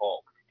Lee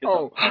Hulk.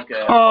 Oh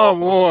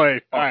boy!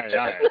 All right.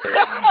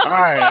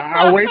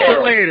 I'll wait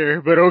for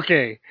later, but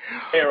okay.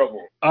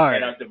 Terrible. All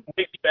right. And to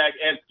piggyback,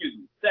 and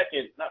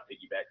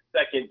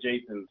second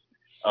Jason's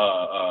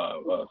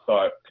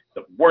thought.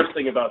 The worst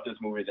thing about this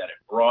movie is that it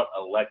brought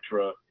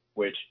Elektra,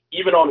 which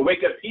even on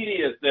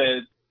Wikipedia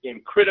says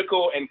in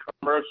critical and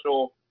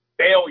commercial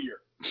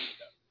failure.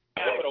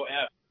 Capital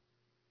F.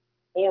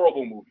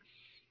 Horrible movie.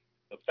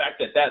 The fact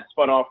that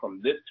spun off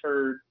from this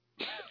turd,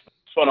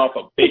 spun off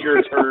a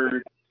bigger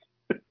turd.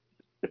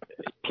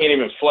 Can't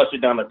even flush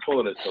it down the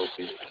toilet,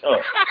 Sophie.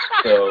 Oh,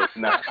 so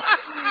nah.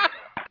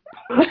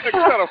 They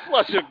gotta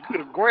flush a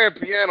grand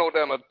piano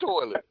down the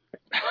toilet.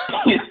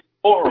 It's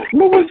horrible.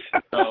 What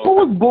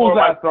was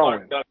Bullseye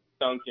throwing?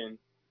 Duncan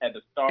had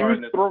the star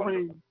in this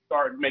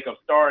make a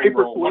starring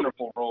role,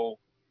 wonderful role,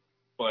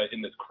 but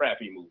in this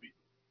crappy movie.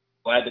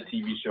 Glad the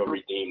TV show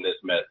redeemed this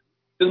mess.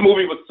 This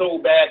movie was so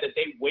bad that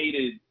they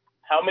waited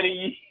how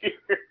many years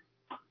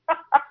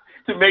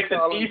to make the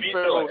TV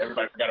show?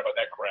 Everybody forgot about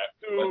that crap.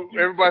 Dude,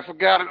 everybody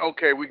forgot it?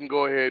 Okay, we can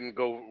go ahead and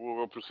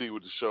we'll proceed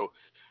with the show.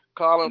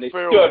 Colin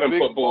Farrell. Still haven't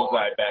put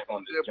Bullseye back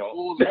on this joint.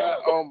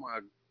 Oh my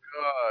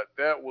God,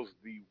 that was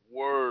the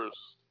worst.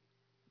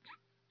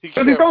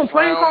 Does he throw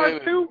playing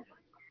cards too?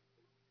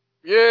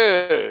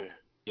 Yeah.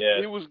 Yeah.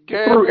 He was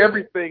threw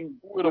everything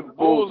with a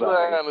bullseye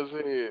on his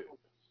head.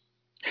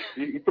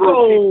 He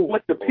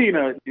flicked the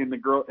peanut in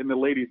the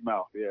lady's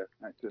mouth. Yeah,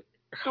 that's it.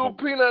 Threw a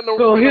peanut in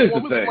So a here's the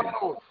woman's thing.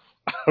 mouth.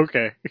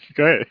 Okay,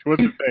 go ahead.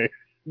 What's the thing?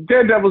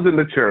 Daredevil's in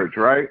the church,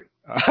 right?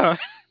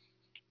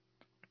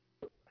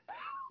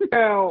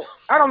 Now,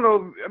 I don't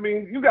know. I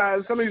mean,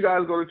 some of you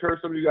guys go to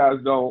church, some of you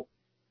guys don't.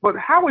 But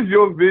how is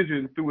your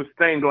vision through a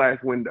stained glass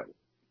window?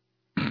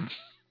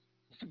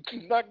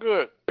 Not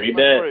good. Pretty Not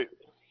bad. great.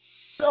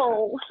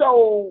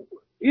 So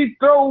he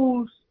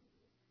throws.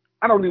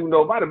 I don't even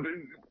know.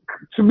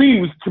 To me,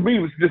 it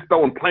was just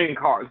throwing playing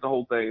cards. The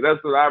whole thing.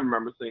 That's what I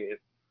remember seeing.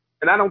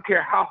 And I don't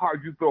care how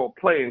hard you throw a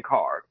playing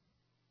card.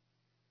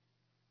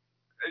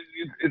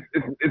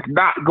 It's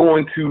not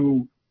going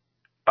to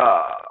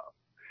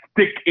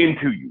stick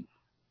into you.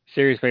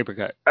 Serious paper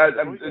cut.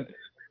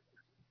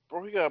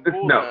 Bro, he got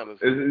bullseye.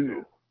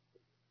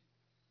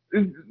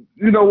 You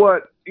know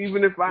what?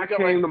 Even if I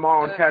came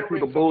tomorrow and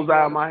tattooed a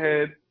bullseye on my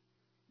head,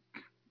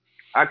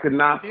 I could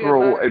not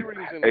throw a.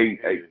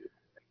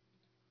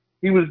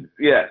 He was.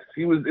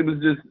 It was.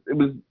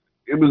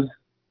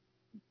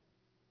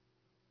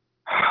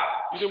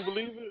 You didn't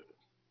believe it?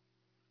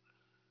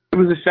 It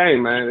was a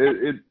shame, man.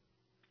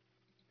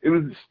 It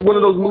was one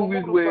of those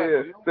movies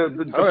where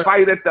the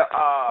fight at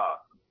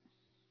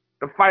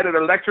the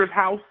lecturer's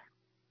house.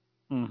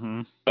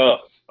 Mm-hmm. Oh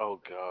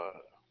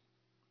God.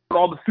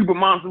 All the super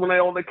monsters when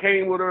they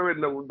came with her,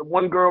 and the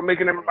one girl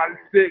making everybody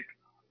sick.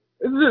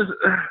 It's just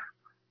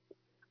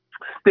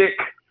Stick.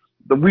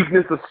 The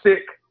weakness of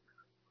Stick.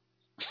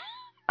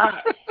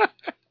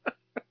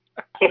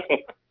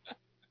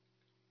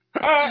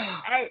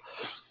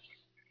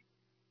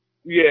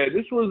 Yeah,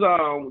 this was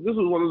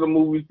one of the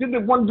movies. Did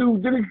the one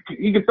dude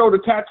he could throw the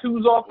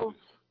tattoos off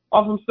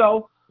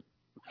himself,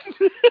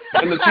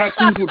 and the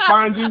tattoos would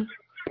find you?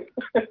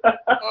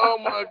 Oh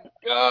my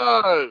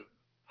God!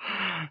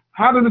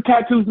 How did the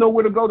tattoos know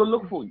where to go to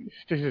look for you?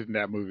 This isn't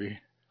that movie.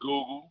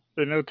 Google.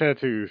 There are no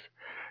tattoos.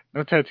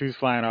 No tattoos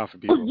flying off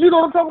of people. You know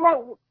what I'm talking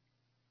about?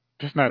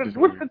 That's not this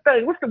What's movie. the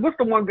thing? What's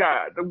the one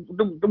guy?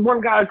 The one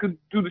guy could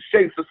do the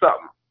shapes or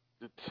something.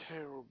 The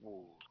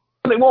terrible.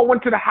 They all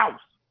went to the house.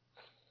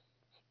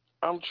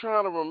 I'm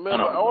trying to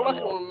remember. All I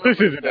can remember This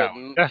isn't is that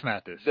one. That's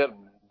not this. That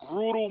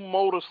brutal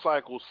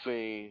motorcycle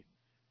scene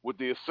with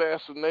the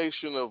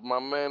assassination of my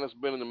man that's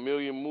been in a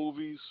million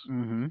movies.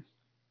 Mm-hmm.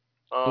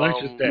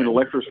 Lecter's dead.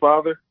 Lecter's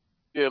father?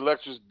 Yeah,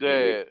 Lecter's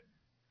dad.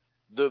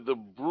 The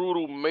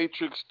brutal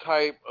Matrix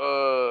type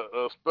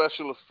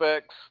special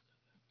effects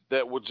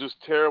that were just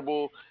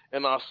terrible,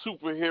 and our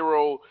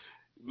superhero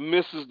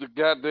misses the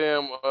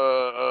goddamn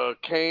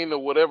cane or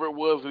whatever it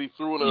was that he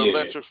threw in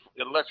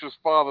Electra's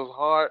father's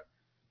heart.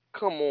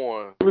 Come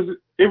on.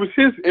 It was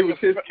his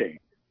cane.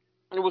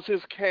 It was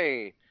his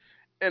cane.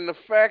 And the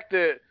fact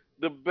that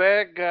the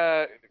bad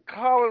guy,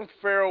 Colin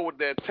Farrell, with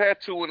that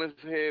tattoo in his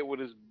head, with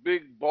his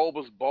big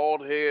bulbous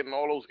bald head and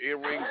all those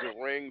earrings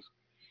and rings,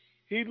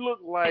 he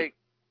looked like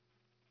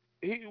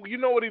you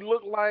know what he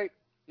looked like?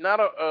 Not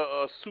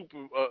a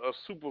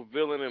super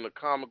villain in a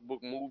comic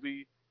book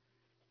movie.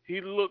 He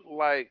looked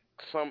like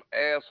some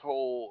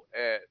asshole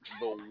at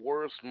the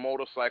worst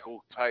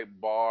motorcycle type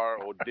bar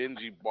or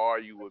dingy bar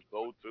you would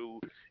go to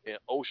in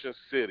Ocean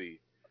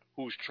City,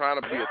 who's trying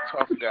to be a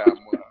tough guy.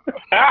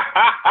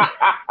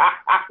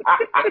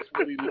 That's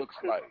what he looks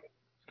like.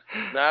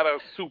 Not a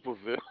super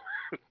villain.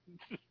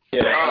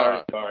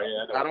 Yeah,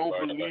 I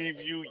don't believe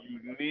you.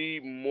 You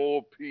need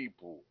more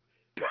people.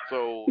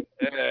 So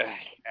that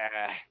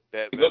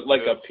he looked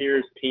like a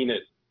Pierce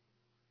penis.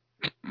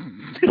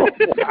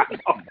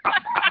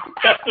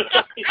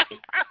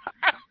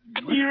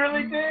 He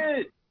really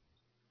did.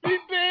 He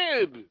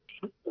did.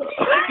 He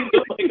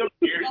looked like a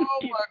Pierce.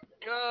 Oh my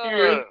God.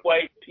 Pierce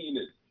white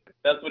penis.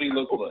 That's what he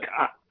looks like.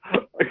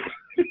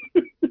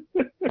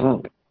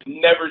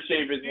 Never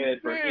shave his head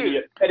for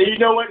any. And you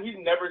know what? He's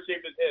never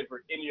shaved his head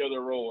for any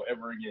other role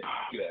ever again.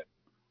 Look at that.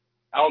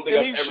 I don't think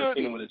I've ever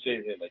seen him with a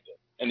shaved head like that.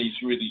 And he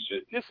really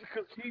should. Yes,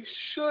 because he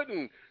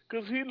shouldn't.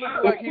 Because he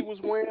looked like he was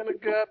wearing a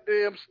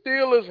goddamn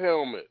Steelers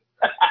helmet.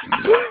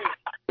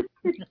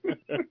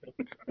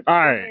 All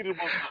right.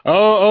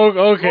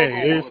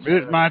 Okay.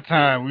 It's my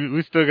time.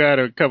 We still got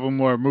a couple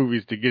more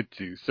movies to get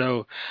to.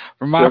 So,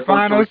 for my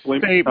final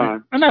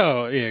statement,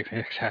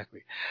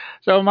 exactly.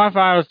 So, my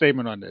final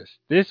statement on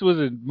this was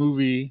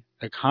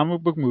a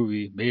comic book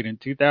movie made in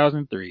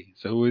 2003.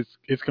 So,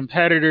 its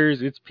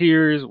competitors, its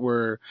peers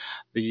were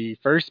the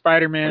first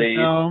Spider-Man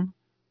film,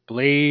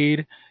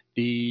 Blade,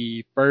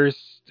 the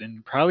first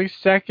and probably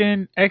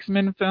second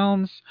X-Men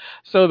films.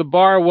 So, the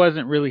bar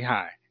wasn't really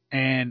high.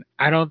 And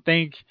I don't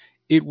think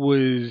it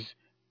was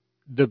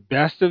the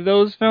best of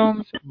those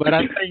films, but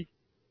I think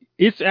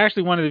it's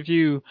actually one of the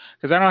few,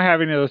 because I don't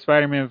have any of those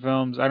Spider-Man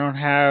films. I don't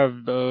have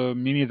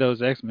many of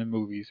those X-Men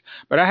movies,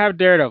 but I have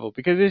Daredevil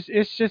because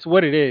it's just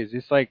what it is.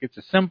 It's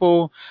a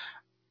simple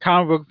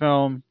comic book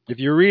film. If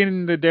you're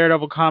reading the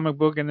Daredevil comic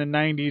book in the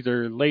 90s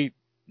or late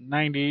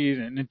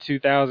 90s and in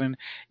 2000,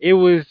 it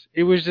was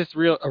just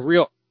a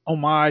real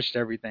homage to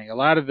everything. A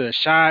lot of the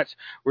shots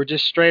were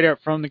just straight up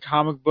from the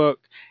comic book,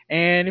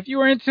 and if you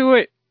were into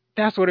it,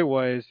 That's what it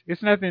was.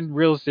 It's nothing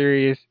real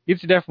serious.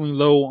 It's definitely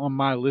low on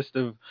my list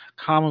of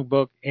comic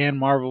book and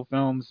Marvel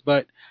films,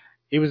 but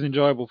it was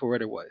enjoyable for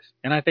what it was.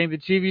 And I think the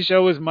TV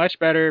show was much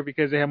better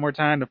because they had more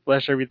time to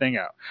flesh everything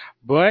out.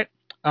 But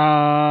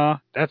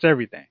that's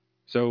everything.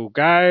 So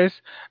guys,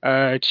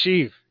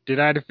 Chief, did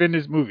I defend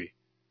this movie?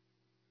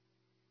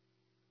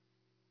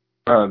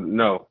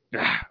 No.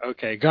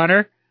 Okay,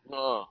 Gunner.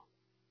 Uh,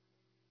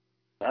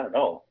 I don't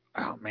know.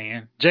 Oh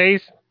man,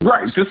 Jayce.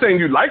 Right. Just saying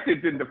you liked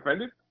it didn't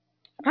defend it.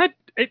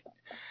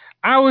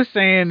 I was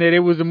saying that it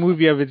was a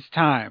movie of its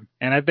time,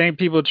 and I think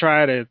people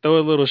try to throw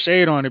a little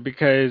shade on it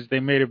because they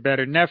made a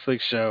better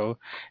Netflix show,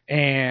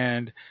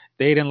 and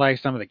they didn't like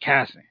some of the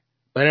casting.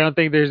 But I don't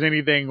think there's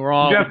anything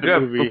wrong with the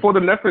Jeff, movie. before the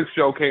Netflix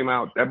show came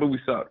out, that movie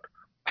sucked.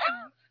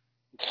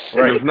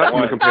 Right. There's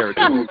nothing to compare it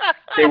to.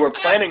 They were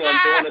planning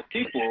on doing a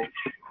sequel.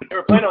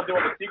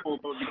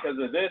 But because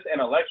of this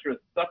and Elektra's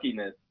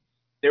suckiness,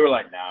 they were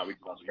like, nah, we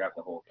just want to scrap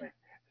the whole thing.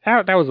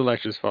 That was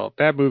Elektra's fault.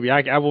 That movie,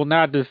 I will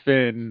not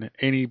defend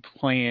any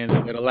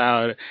plan that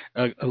allowed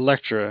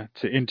Elektra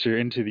to enter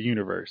into the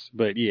universe.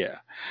 But yeah,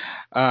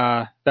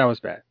 that was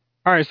bad.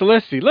 All right, so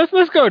let's see. Let's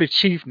go to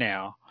Chief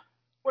now.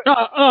 wait, No,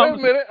 wait a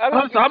minute.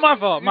 I'm sorry, my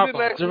fault. My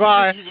fault.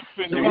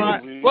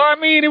 Javon. Well, I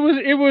mean, it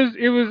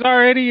was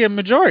already a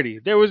majority.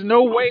 There was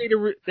no way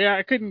to.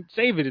 I couldn't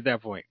save it at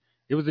that point.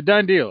 It was a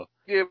done deal.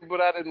 Yeah,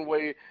 but I didn't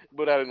weigh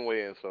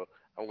in, so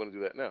I'm going to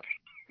do that now.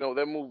 No,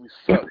 that movie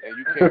sucked, and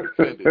you can't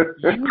defend it.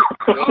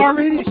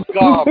 Already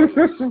Garbage.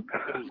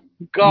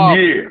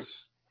 Garbage. Yes.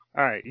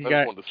 All right, you I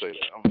got. just wanted to say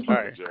that. I'm All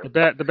sorry, right,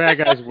 Jared. the bad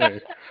guys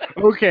win.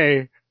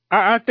 Okay,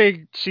 I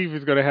think Chief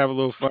is gonna have a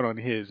little fun on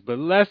his, but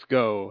let's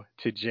go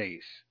to Jayce.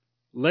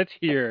 Let's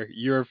hear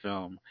your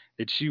film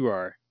that you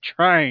are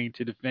trying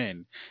to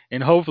defend,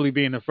 and hopefully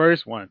being the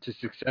first one to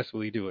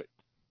successfully do it.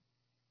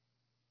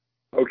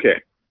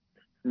 Okay.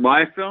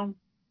 My film,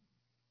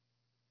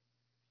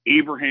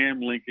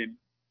 Abraham Lincoln,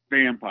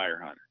 Vampire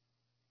Hunter.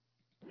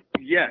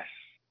 Yes.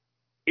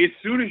 As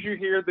soon as you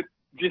hear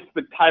just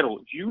the title,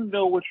 you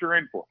know what you're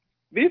in for.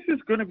 This is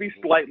going to be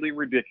slightly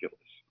ridiculous.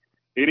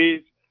 It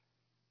is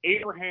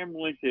Abraham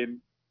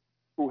Lincoln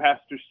who has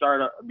to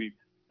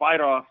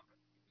fight off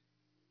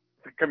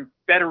the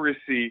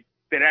Confederacy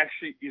that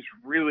actually is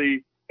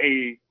really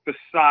a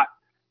facade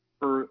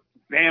for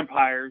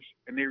vampires,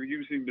 and they're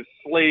using the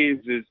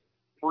slaves as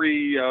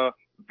free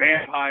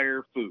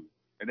vampire food.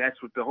 And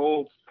that's what the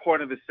whole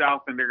point of the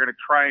South, and they're going to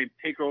try and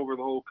take over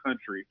the whole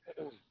country.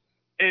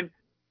 And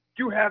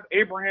you have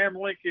Abraham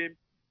Lincoln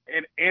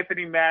and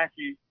Anthony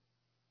Mackie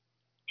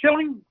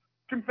killing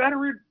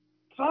Confederate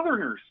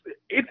Southerners.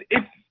 It's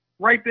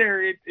right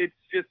there. It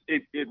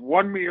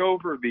won me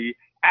over. The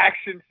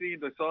action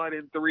scenes, I saw it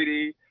in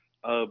 3D.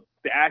 The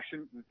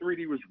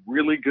 3D was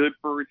really good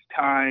for its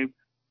time.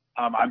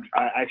 I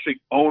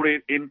actually own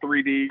it in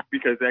 3D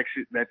because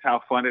actually that's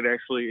how fun it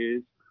actually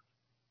is.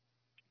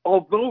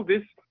 Although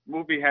this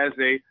movie has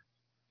a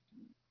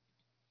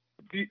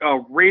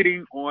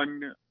rating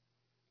on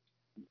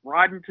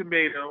Rotten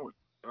Tomatoes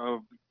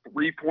of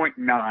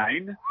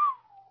 3.9,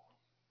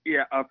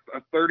 yeah, a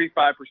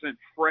 35%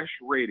 fresh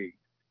rating.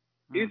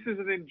 This is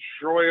an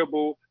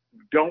enjoyable,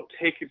 don't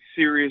take it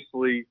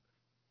seriously,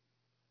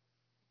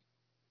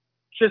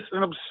 just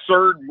an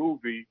absurd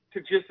movie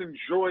to just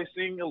enjoy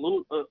seeing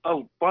a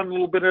fun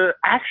little bit of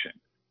action.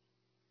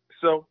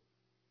 So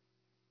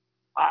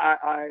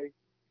I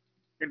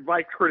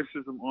invite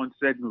criticism on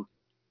said movie.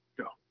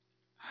 Go.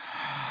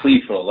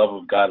 Please, for the love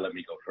of God, let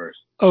me go first.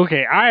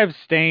 Okay, I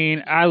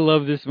abstain. I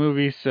love this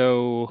movie,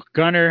 so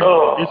Gunner,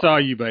 it's all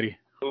you, buddy.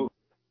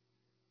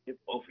 Get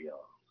both of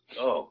y'all.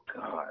 Oh,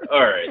 God.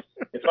 All right.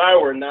 If I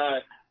were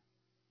not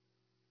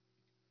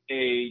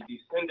a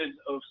descendant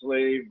of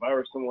slave, if I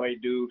were some white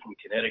dude from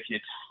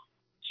Connecticut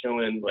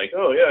chilling like,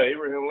 oh, yeah,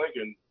 Abraham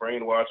Lincoln,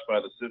 brainwashed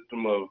by the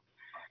system of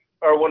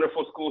our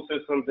wonderful school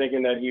system,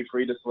 thinking that he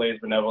freed the slaves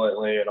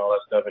benevolently and all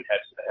that stuff, and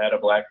had a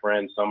black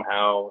friend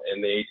somehow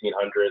in the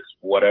 1800s,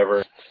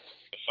 whatever,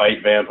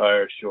 fight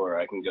vampires, sure,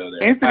 I can go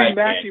there. Anthony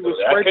Mackie was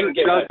Frederick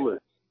Douglass.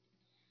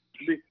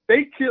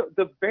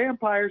 The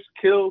vampires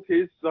killed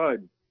his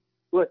son.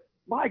 But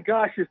my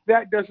gosh, if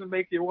that doesn't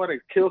make you want to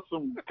kill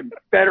some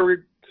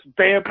Confederate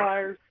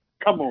vampires,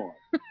 come on.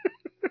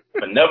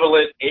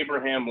 Benevolent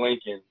Abraham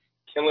Lincoln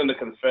killing the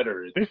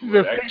Confederates. This is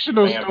a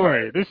fictional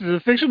story. This is a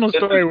fictional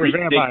story with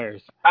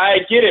vampires. I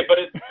get it, but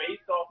it's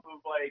based off of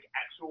like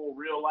actual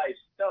real life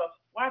stuff.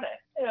 Why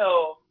the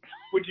hell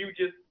would you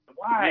just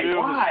why?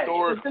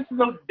 This is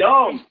so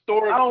dumb.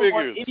 I don't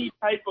want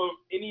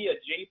any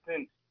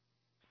adjacent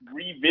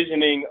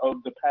revisioning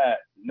of the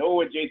past.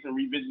 No adjacent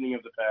revisioning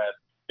of the past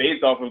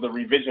based off of the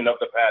revision of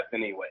the past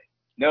anyway.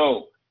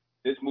 No.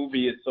 This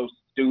movie is so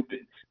stupid.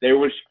 They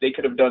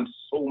could have done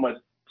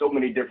so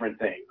many different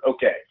things.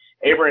 Okay.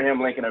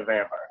 Abraham Lincoln, a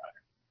vampire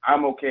hunter.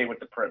 I'm okay with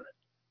the premise.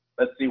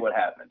 Let's see what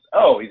happens.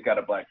 Oh, he's got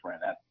a black friend.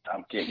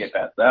 I can't get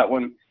past that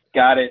one.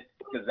 Got it,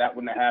 because that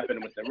wouldn't have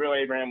happened with the real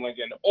Abraham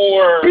Lincoln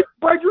or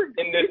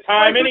in this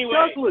time anyway.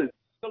 Douglas.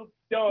 So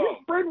dumb. His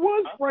friend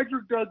was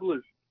Frederick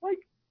Douglass. Like,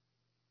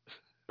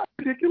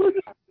 ridiculous.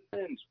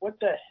 friends. What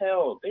the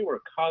hell? They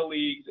were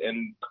colleagues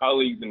in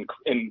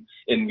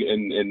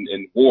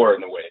war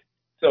in a way.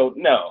 So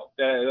no,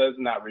 let's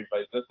not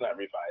revise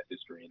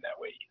history in that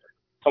way either.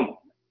 Come on.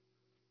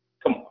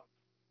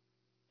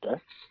 Okay.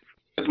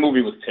 This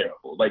movie was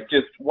terrible. Like,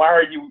 just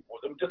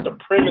the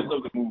premise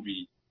of the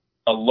movie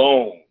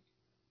alone.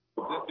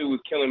 This dude was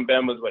killing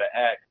Bamas with an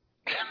axe,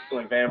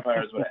 killing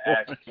vampires with an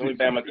axe. The only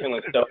Bama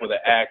killing stuff with an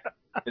axe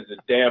is a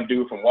damn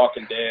dude from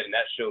Walking Dead, and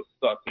that show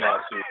sucks now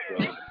too. So,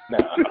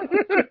 nah,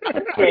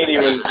 can't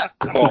even.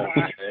 Come on,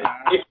 man.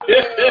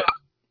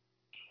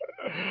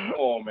 Come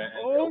on, man.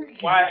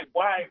 Why?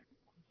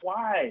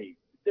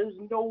 There's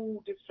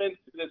no defense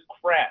to this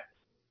crap.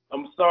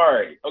 I'm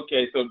sorry.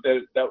 Okay, so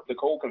the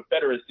whole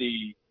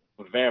Confederacy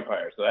was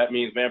vampires. So that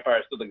means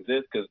vampires still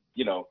exist because,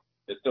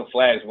 there's still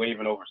flags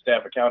waving over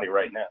Stafford County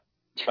right now.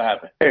 What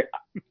happened?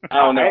 I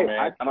don't know,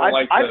 man. I don't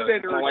like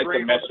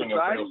the meshing of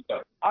real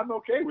stuff. I'm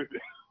okay with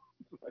it.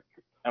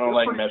 I don't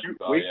like meshing.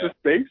 Waste of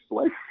space?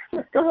 Like,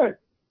 go ahead.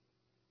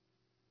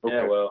 Okay.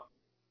 Yeah, well.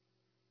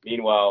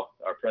 Meanwhile,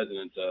 our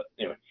president's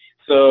anyway.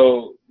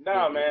 So,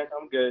 man,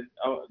 I'm good.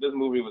 This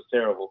movie was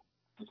terrible.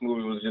 This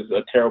movie was just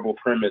a terrible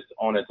premise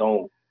on its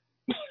own,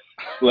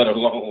 let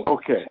alone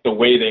the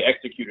way they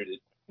executed it.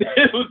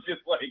 It was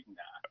just like,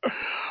 nah.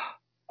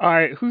 All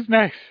right, who's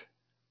next?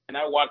 And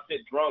I watched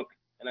it drunk,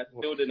 and I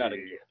still did not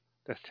enjoy it.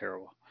 That's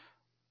terrible.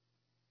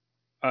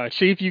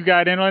 Chief, you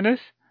got in on this?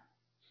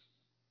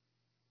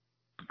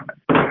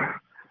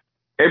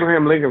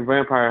 Abraham Lincoln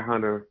Vampire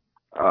Hunter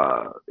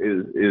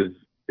is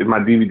my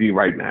DVD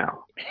right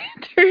now.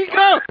 There you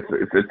go.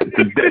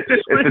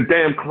 It's a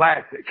damn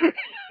classic.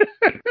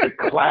 It's a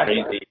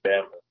classic. Crazy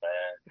man.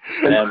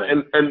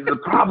 And the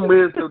problem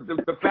is,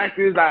 the fact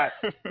is, I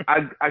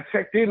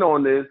checked in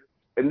on this,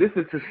 and this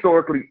is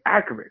historically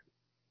accurate.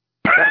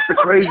 That's the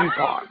crazy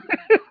part.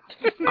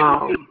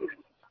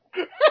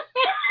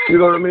 You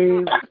know what I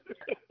mean?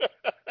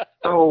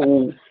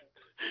 So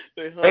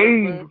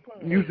Abe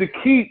used to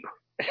keep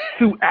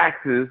 2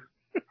 axes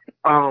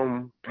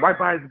right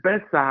by his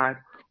bedside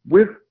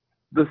with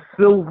the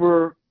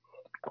silver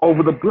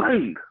over the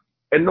blade.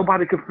 And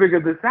nobody could figure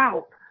this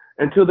out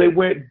until they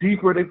went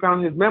deeper. They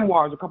found his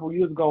memoirs a couple of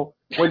years ago,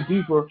 went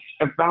deeper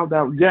and found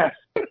out, yes,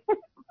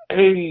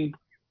 Abe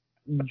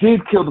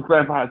did kill the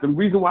vampires. And the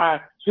reason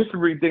why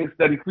history thinks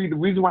that the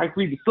reason why he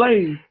freed the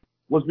slaves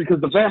was because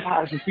the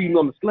vampires were feeding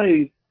on the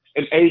slaves,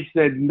 and Abe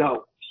said,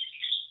 no,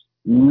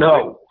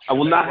 I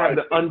will not have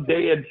the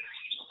undead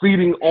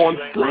feeding on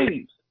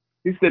slaves.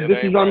 He said,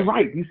 this is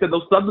unright. He said,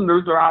 those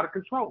Southerners are out of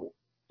control.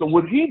 So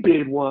what he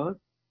did was,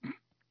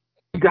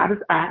 he got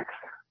his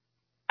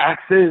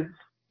axes,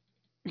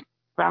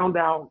 found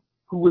out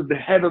who was the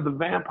head of the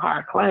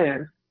vampire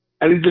clan,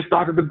 and he just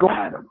started to go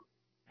at him.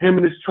 Him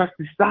and his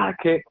trusty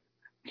sidekick,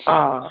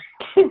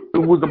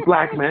 who was a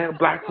black man, a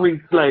black free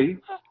slave.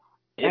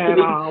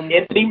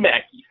 Anthony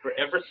Mackie,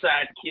 forever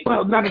sidekick.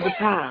 Well, not at the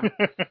time.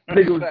 I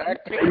think it was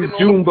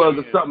Junebug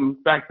or something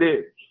back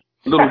there.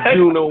 Little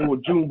Juno or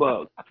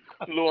Junebug.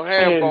 Little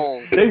ham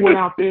bone. They went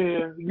out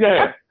there,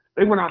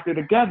 they went out there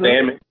together.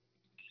 Damn it.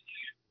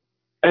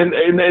 And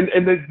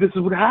this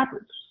is what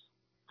happens.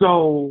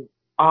 So,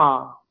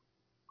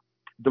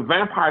 the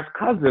vampire's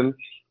cousin,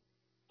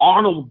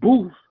 Arnold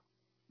Booth,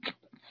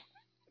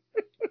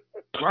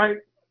 right?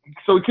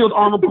 So he killed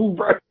Arnold Booth,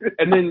 right?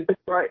 And then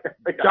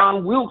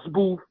John Wilkes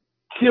Booth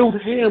killed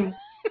him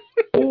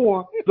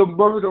for the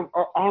murder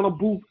of Arnold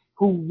Booth,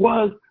 who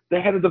was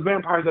the head of the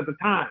vampires at the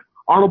time.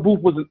 Arnold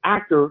Booth was an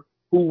actor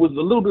who was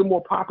a little bit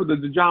more popular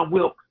than John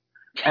Wilkes.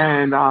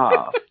 And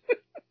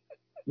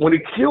when he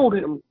killed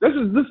him,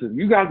 listen,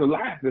 you guys are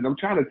laughing. I'm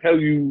trying to tell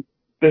you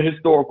the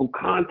historical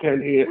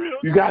content here.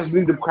 You guys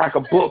need to crack a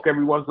book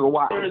every once in a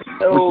while. There's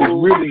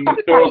no really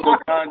historical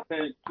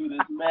content to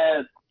this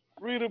mess.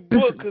 Read a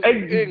book because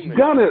you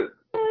gotta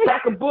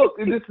crack a book.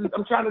 And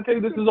I'm trying to tell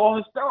you, this is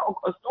all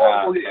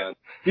historical here.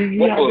 He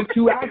had the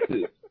 2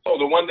 axes. Oh,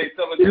 the one they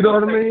selling. You know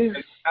what I mean?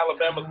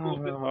 Alabama school.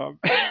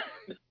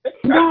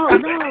 No,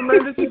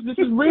 man. This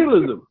is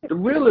realism. The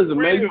realism,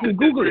 man. You can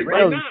Google it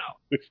right now.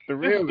 It's the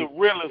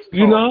realist.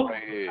 You know.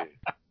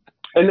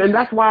 And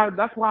that's why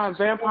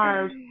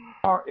vampires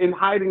are in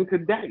hiding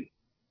today,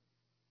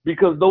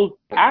 because those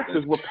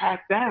axes were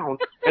passed down,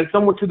 and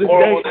someone to this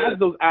day has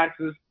those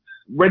axes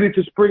ready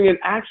to spring in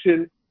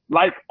action,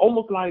 like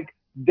almost like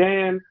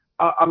Dean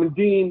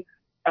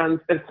and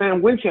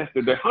Sam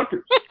Winchester. They're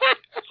hunters.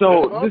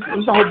 So this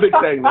is a whole big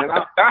thing, man.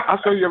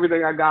 I'll show you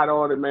everything I got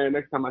on it, man,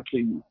 next time I see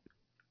you.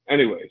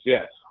 Anyways,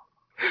 yes.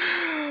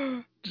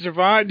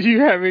 Jovon, do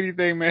you have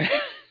anything, man?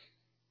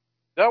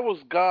 That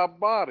was God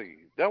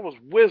body. That was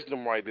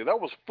wisdom right there. That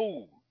was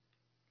food.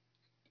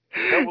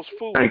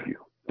 Thank you.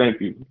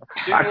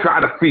 I try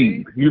to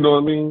feed. You know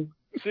what I mean?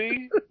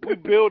 See, we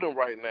building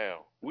right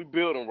now.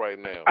 Listeners,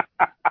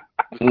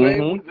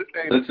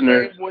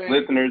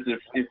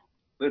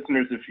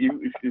 if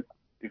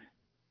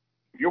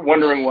you're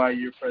wondering why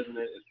your president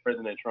is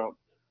President Trump,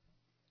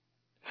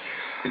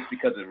 it's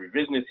because of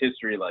revisionist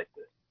history like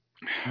this.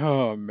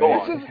 Oh Go man.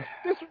 on.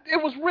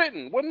 It was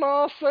written. What did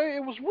I say?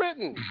 It was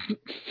written.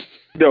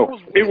 No,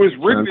 it was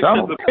written because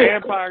Tell the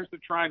vampires are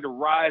trying to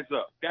rise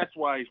up. That's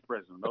why he's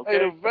president. Hey,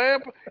 Okay.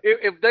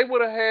 if they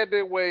would have had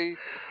their way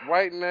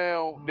right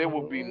now, there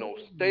would be no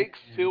stakes,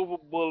 silver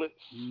bullets.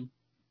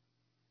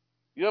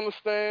 You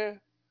understand?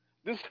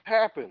 This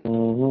happened.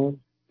 Mm-hmm.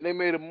 They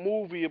made a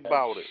movie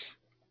about it.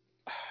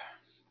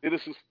 It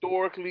is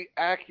historically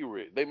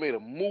accurate. They made a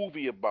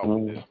movie about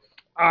Mm-hmm. this.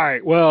 All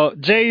right. Well,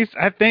 Jayce,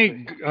 I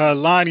think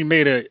Lonnie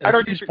made I a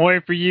don't huge need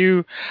point for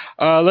you.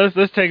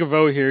 Let's take a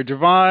vote here.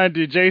 Javon,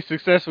 did Jayce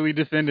successfully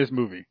defend this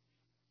movie?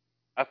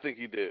 I think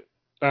he did.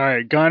 All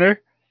right, Gunner.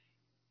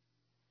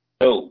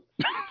 No,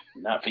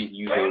 not be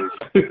using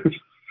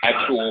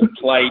actual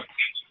plight,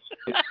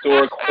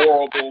 historic,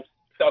 horrible,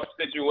 tough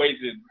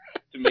situation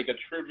to make a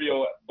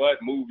trivial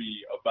but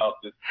movie about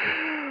this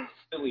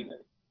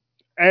silliness.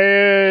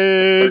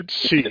 And The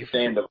Chief.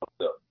 stand up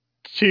stuff.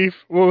 Chief,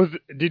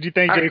 did you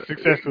think Jayce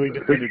successfully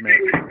defended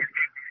man?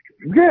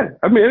 Yeah,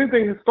 I mean,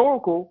 anything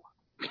historical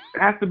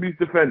has to be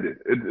defended.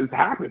 It's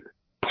happened.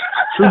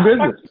 True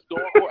business.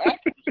 Historical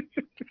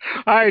accuracy.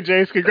 All right,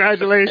 Jayce,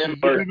 congratulations.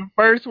 You're the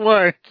first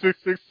one to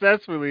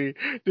successfully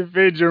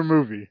defend your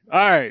movie. All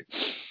right.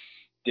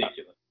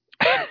 Ridiculous.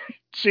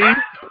 Chief,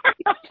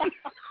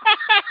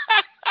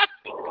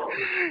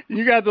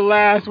 you got the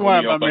last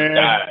one, my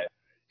man.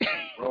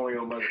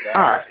 Romeo must die.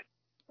 All right.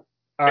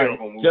 All right.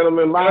 Terrible movie.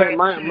 Gentlemen, my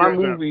Cheers up.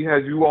 movie,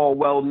 as you all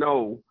well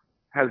know,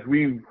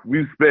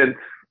 we've spent,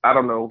 I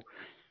don't know,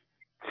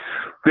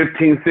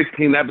 15,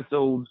 16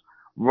 episodes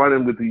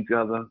running with each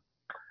other.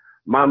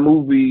 My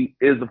movie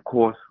is, of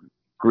course,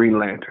 Green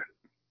Lantern.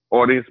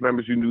 Audience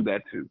members, you knew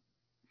that too.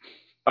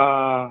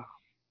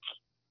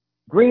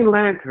 Green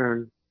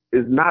Lantern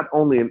is not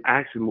only an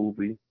action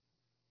movie,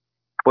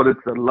 but it's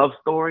a love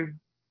story,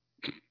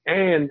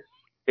 and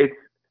it's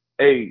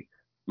a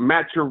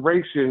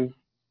maturation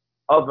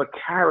of a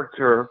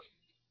character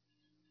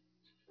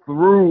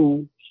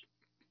through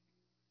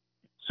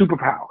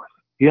superpowers.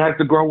 He has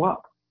to grow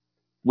up.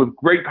 With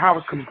great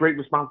powers comes great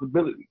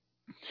responsibility.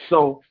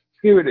 So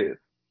here it is.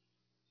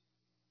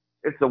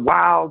 It's a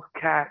wild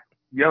cat,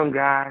 young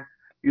guy.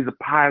 He's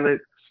a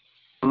pilot,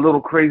 a little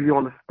crazy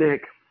on the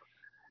stick,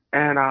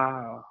 and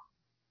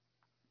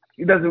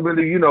he doesn't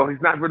really,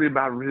 he's not really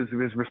about his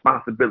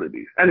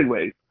responsibilities.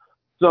 Anyway,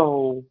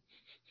 so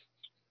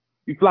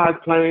he flies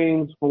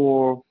planes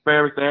for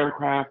various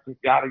aircraft,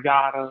 yada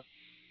yada.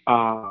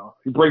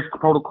 He breaks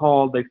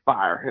protocol. They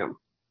fire him.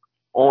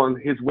 On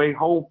his way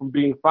home from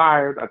being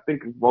fired, I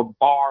think it was a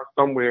bar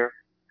somewhere.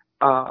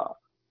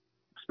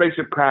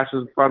 Spaceship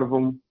crashes in front of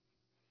him.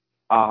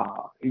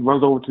 He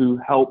runs over to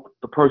help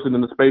the person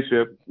in the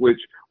spaceship, which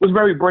was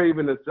very brave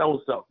in its own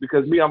self,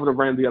 because I would have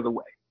ran the other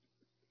way.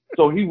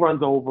 So he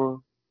runs over.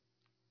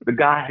 The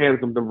guy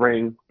hands him the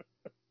ring.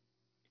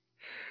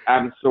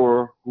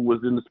 Absor, who was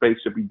in the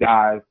spaceship, he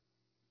dies.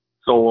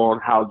 So on.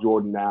 Hal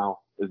Jordan now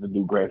is the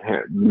new Green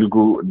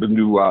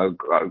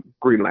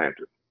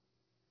Lantern.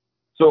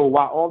 So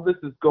while all this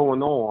is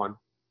going on,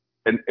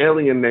 an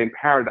alien named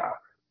Paradox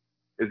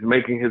is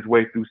making his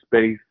way through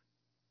space,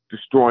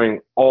 destroying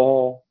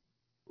all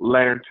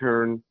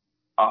Lantern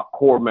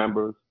core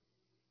members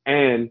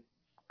and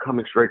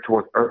coming straight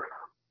towards Earth,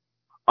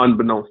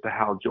 unbeknownst to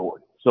Hal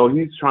Jordan. So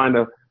he's trying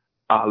to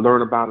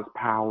learn about his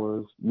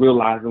powers,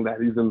 realizing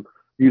that he's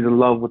in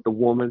love with the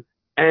woman,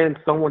 and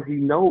someone he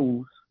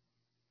knows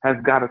has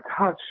got a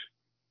touch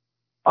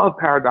of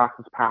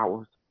Paradox's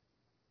powers,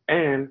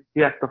 and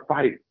he has to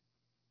fight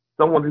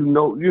someone who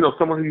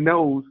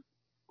knows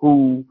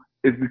who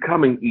is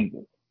becoming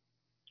evil,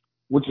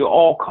 which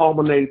all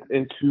culminates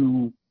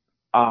into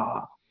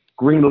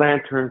Green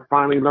Lantern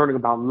finally learning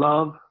about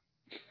love,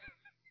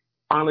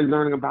 finally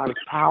learning about his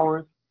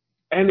powers,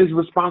 and his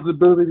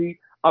responsibility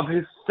of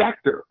his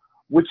sector,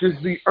 which is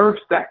the Earth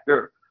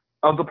sector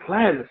of the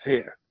planets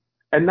here.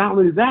 And not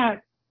only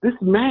that, this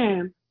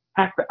man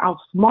has to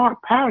outsmart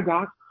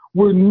Paradox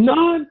where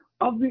none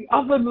of the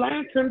other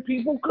Lantern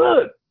people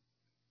could.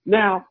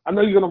 Now, I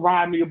know you're going to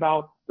ride me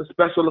about the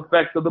special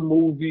effects of the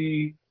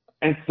movie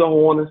and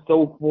so on and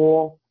so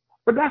forth,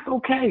 but that's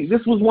okay.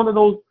 This was one of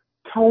those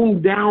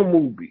toned down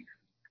movies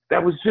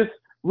that was just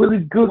really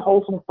good,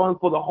 wholesome fun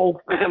for the whole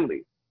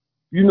family.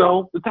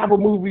 The type of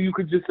movie you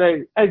could just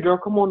say, hey, girl,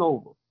 come on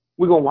over.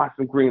 We're going to watch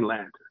some Green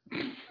Lantern.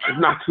 It's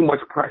not too much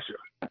pressure.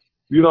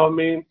 You know what I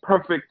mean?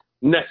 Perfect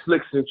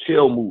Netflix and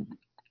chill movie.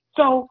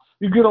 So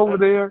you get over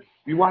there,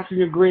 you're watching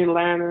your Green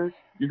Lantern,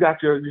 you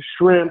got your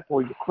shrimp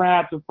or your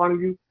crabs in front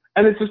of you,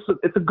 and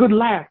it's a good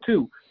laugh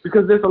too,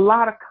 because there's a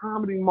lot of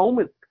comedy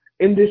moments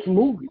in this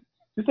movie.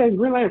 You say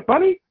Green Lantern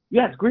funny?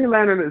 Yes, Green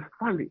Lantern is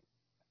funny.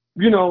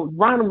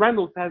 Ryan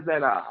Reynolds has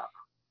that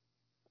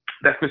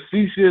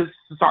facetious,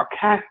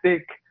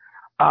 sarcastic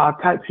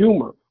type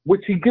humor,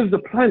 which he gives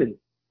aplenty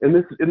in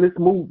this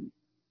movie.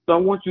 So I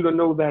want you to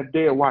know that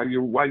there while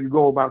you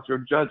go about your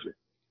judging.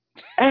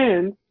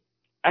 And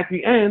at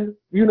the end,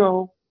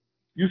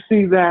 you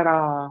see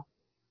that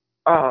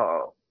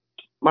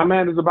my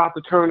man is about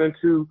to turn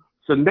into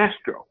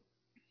Sinestro.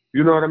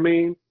 You know what I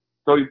mean?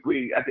 So at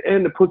the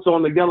end, it puts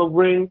on the yellow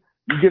ring.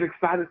 You get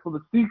excited for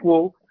the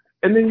sequel,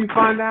 and then you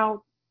find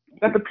out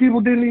that the people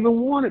didn't even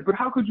want it. But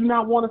how could you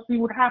not want to see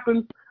what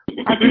happens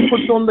after he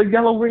puts on the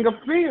yellow ring of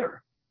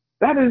fear?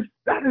 That is.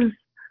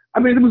 I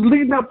mean, it was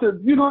leading up to.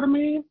 You know what I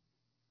mean?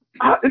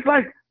 It's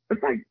like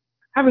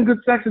having good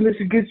sex, and then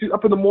she gets you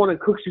up in the morning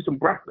and cooks you some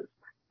breakfast.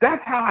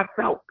 That's how I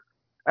felt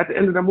at the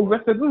end of that movie.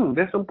 I said,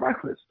 there's some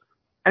breakfast.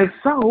 And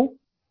so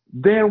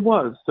there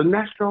was.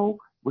 Sinestro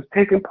was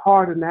taking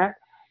part in that,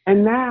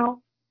 and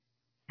now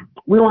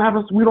we don't have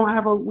a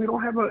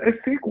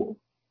sequel.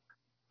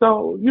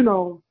 So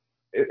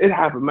it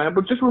happened, man.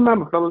 But just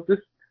remember, fellas, this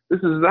is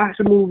an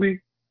action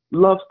movie,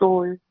 love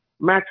story,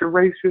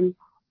 maturation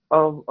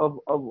of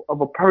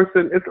a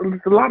person.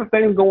 It's a lot of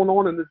things going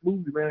on in this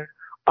movie, man.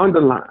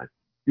 Underlined.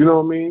 You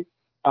know what I mean?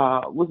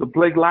 Was it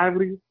Blake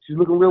Lively? She's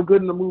looking real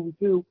good in the movie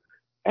too.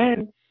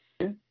 And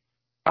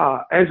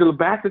Angela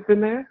Bassett's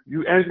in there.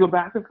 You Angela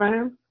Bassett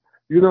fans?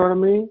 You know what I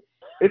mean?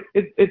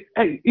 It's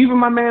hey, even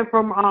my man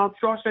from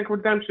Shawshank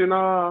Redemption,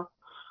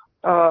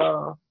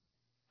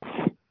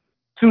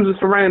 Susan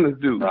Sarandon's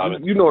dude.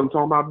 You know what I'm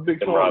talking about, Big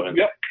Tom.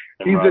 Yep.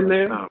 He's in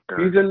there. Oh,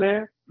 he's in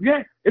there.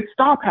 Yeah, it's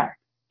Star Pack.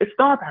 It's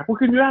Star Pack. What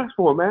can you ask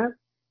for, man?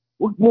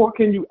 What more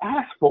can you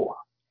ask for?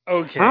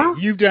 Okay,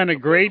 You've done a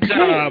great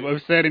job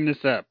of setting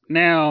this up.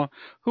 Now,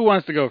 who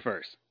wants to go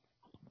first?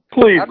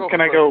 Please, can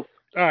I go?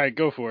 All right,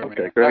 go for it, man.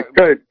 Okay,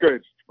 go ahead.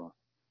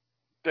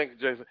 Thank you,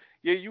 Jason.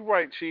 Yeah, you're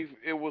right, Chief.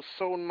 It was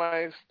so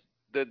nice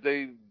that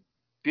they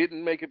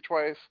didn't make it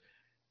twice.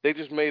 They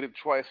just made it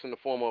twice in the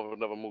form of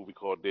another movie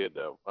called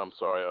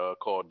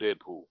called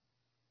Deadpool.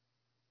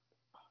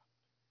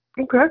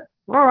 Okay,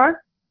 all right.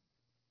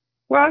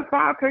 Well,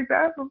 I'll take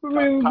that. I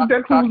mean,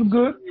 Deadpool was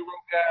good.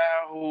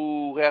 Guy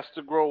who has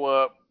to grow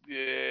up.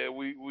 Yeah,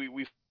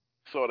 we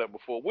saw that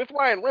before with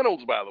Ryan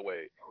Reynolds, by the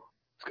way.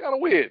 It's kind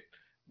of weird,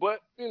 but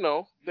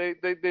they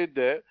did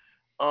that.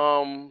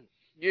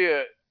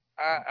 Yeah,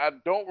 I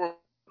don't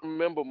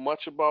remember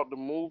much about the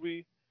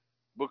movie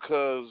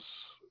because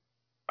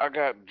I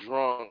got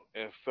drunk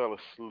and fell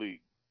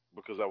asleep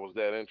because I was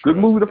that interested. Good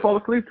movie to fall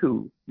asleep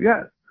to.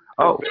 Yes.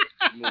 Oh.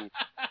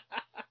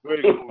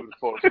 Very good movie to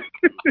fall asleep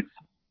to.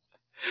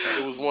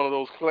 It was one of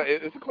those.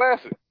 It's a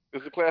classic.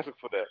 It's a classic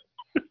for that.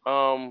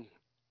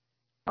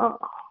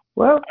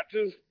 Well,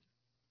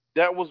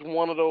 that was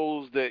one of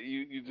those that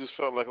you just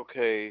felt like,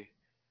 okay,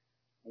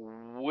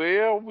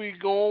 where are we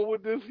going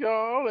with this,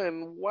 y'all?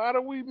 And why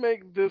do we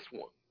make this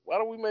one? Why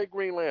do we make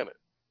Green Lantern?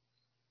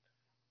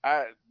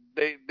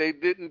 They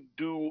didn't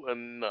do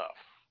enough.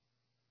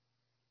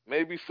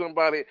 Maybe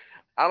somebody,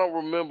 I don't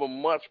remember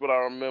much, but I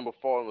remember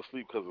falling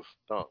asleep because it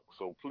stunk.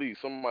 So please,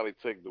 somebody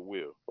take the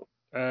wheel.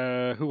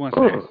 Who wants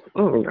to?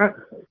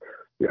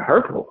 You're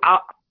hurtful.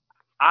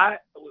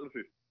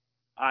 Listen,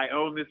 I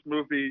own this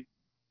movie,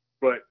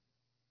 but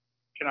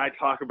can I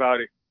talk about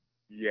it?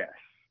 Yes.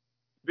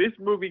 This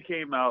movie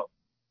came out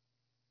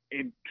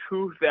in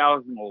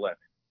 2011.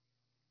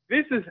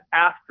 This is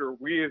after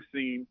we have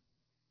seen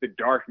The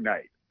Dark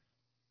Knight.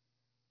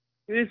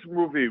 This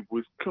movie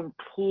was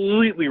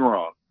completely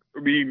wrong.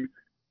 I mean,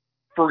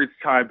 for its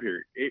time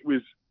period.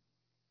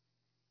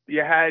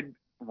 You had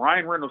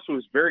Ryan Reynolds, who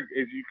was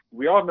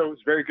we all know, is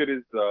very good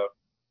as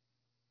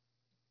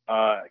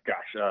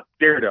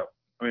Daredevil.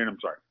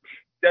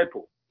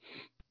 Deadpool.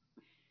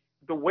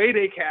 The way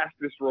they cast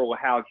this role of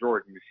Hal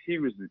Jordan is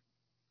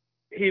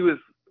he was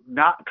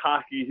not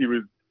cocky. He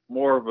was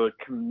more of a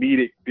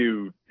comedic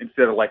dude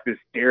instead of like this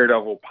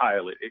Daredevil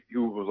pilot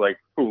who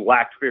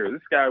lacked fear.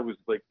 This guy was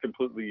like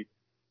completely.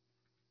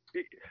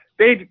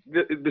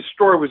 The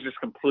story was just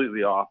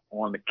completely off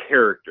on the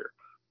character.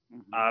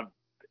 Mm-hmm.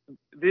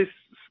 This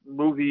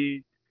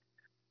movie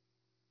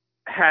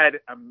had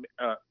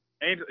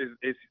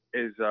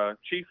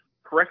Chief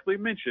correctly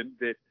mentioned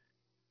that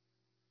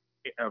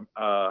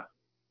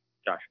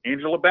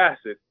Angela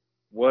Bassett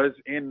was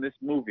in this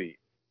movie.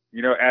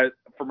 As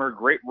from her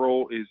great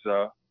role is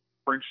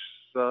Prince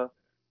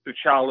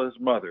T'Challa's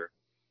mother.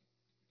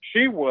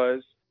 She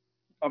was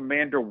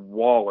Amanda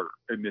Waller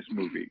in this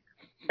movie.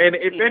 And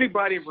if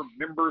anybody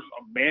remembers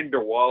Amanda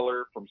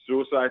Waller from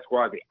Suicide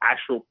Squad, the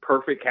actual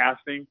perfect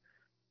casting,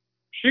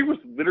 she was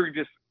literally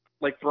just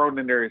like thrown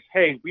in there as,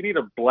 hey, we need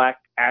a black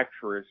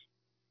actress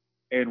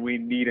and we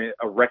need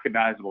a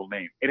recognizable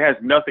name. It has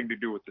nothing to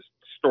do with the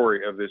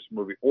story of this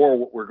movie or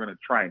what we're going to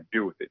try and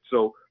do with it.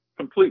 So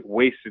complete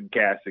wasted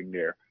casting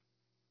there.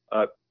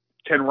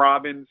 Ken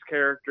Robbins'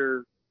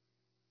 character,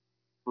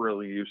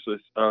 really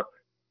useless.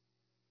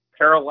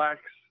 Parallax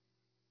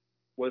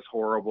was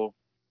horrible.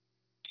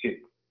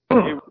 It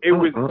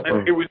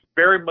was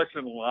very much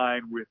in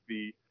line with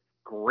the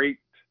great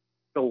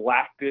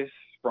Galactus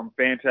from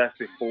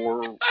Fantastic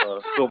Four,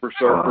 Silver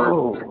Surfer.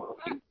 Oh,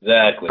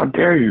 exactly. How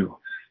dare you?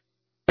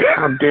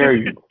 How dare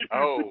you?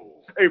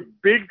 Oh, a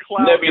big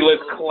cloud, nebulous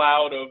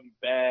cloud of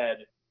bad.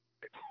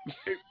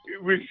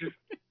 It was just.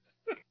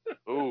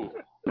 Ooh.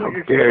 How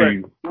dare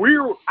you? We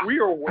are.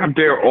 How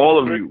dare all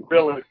of you?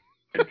 Villain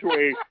into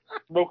a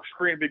smoke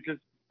screen that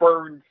just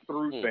burns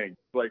through things.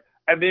 Like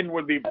and then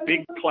when the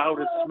big cloud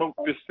of smoke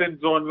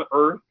descends on the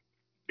earth,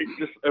 it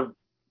just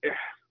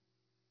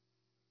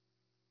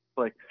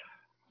like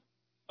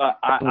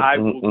I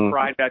will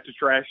try not to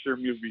trash your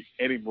movie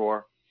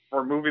anymore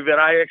for a movie that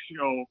I actually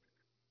own,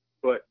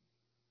 but.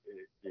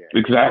 Yeah.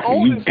 Exactly.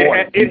 You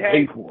bought it. You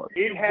paid for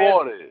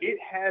it. It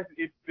has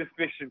its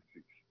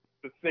deficiencies,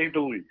 to say the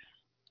least.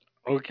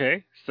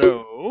 Okay,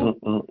 so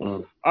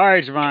all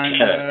right, Jovon.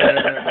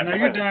 No,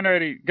 you're done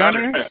already.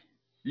 Gunner,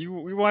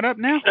 we want up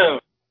now?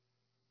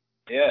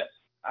 Yes,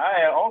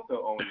 I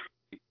also own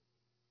it.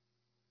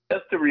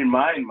 Just to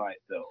remind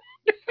myself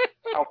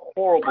how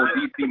horrible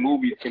DC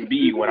movies can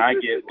be when I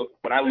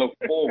look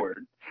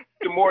forward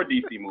to more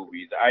DC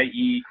movies,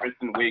 i.e.,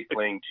 Kristen Wiig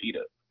playing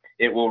Cheetah.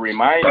 It will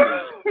remind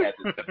me as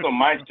it sits on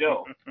my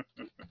shelf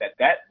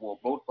that will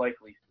most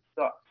likely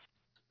suck.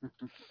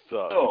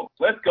 So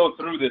let's go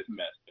through this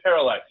mess.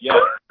 Parallax, yes,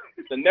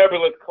 the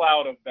nebulous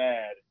cloud of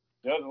bad,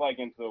 just like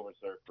in Silver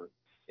Surfer,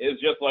 is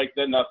just like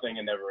the Nothing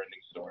and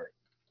Never-Ending Story.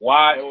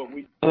 Why?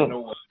 We don't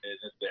know what it is.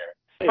 It's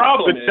there.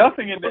 Problem is,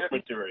 Nothing in the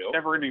material.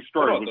 Never-Ending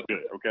Story was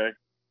good. Okay,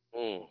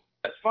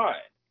 that's fine.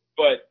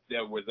 But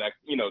there was that,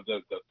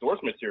 the source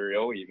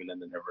material, even in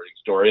the Never-Ending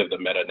Story of the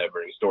meta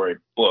Never-Ending Story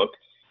book.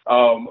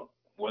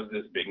 Was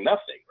this big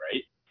nothing,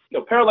 right?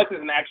 No, Parallax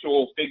is an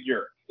actual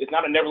figure. It's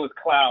not a nebulous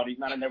cloud. He's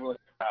not a nebulous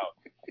cloud.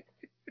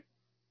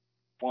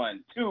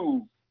 1,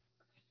 2.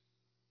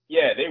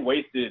 Yeah, they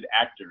wasted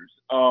actors.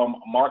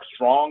 Mark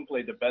Strong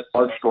played the best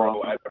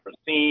Sinestro I've ever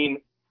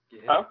seen. Yeah.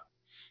 Huh?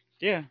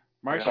 Yeah,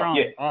 Mark Strong.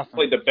 Yeah, awesome.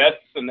 Played the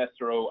best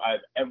Sinestro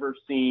I've ever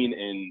seen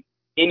in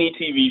any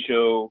TV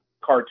show,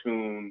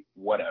 cartoon,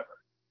 whatever.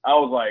 I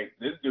was like,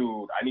 this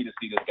dude, I need to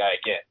see this guy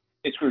again.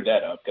 They screwed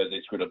that up because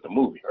they screwed up the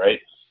movie, right?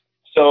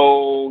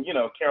 So,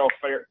 Carol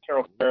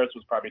Ferris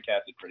was probably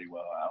casted pretty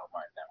well. I don't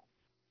mind that.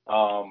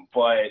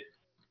 But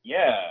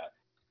yeah,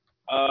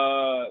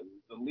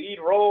 the lead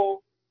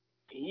role,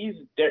 he's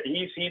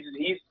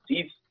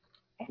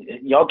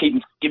y'all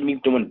keep giving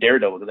me doing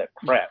Daredevil to that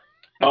crap.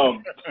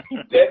 He's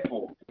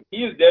Deadpool.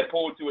 He is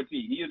Deadpool to a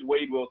T. He is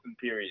Wade Wilson,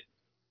 period.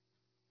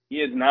 He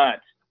is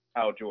not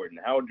Hal Jordan.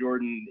 Hal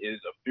Jordan is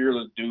a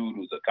fearless dude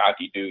who's a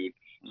cocky dude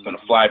who's gonna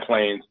fly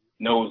planes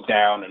nose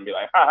down and be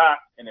like, ha ha,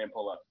 and then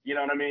pull up. You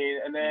know what I mean?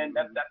 And then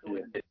that's what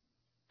it is.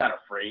 Not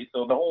afraid.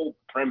 So the whole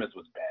premise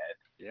was bad.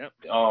 Yep.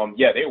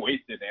 Yeah, they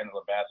wasted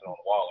Angela Bassett on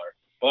Waller.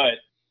 But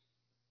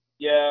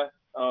yeah,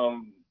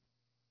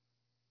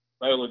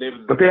 Viola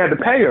Davis. But they had to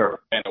pay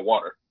her. And the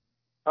water.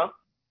 Huh?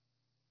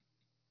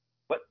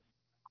 What?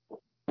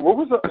 What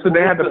was the? So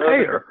they had to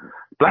pay her.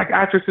 Black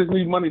actresses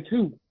need money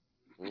too.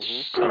 I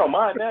don't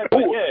mind that.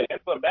 But yeah,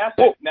 Angela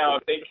Bassett. Now,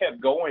 if they kept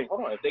going,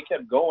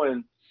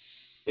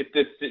 if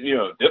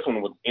this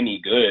one was any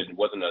good,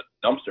 wasn't a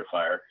dumpster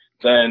fire,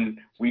 then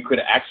we could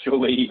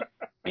actually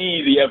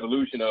see the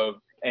evolution of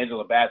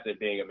Angela Bassett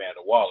being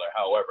Amanda Waller.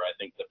 However, I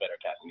think the better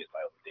casting is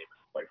Viola Davis,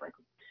 quite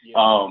frankly.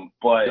 Yeah.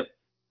 But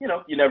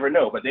you never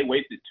know. But they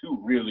wasted two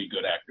really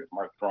good actors,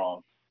 Mark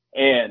Strong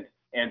and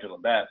Angela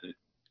Bassett,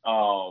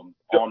 on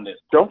this.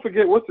 Don't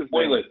forget what's his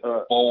name?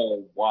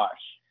 Bowl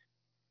wash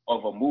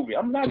of a movie.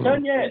 I'm not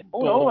done yet.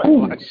 Hold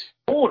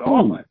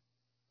on.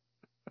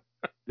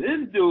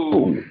 This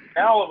dude,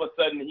 now all of a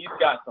sudden, he's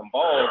got some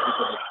balls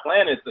because his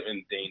planet's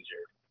in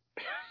danger.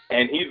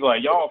 And he's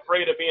like, y'all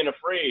afraid of being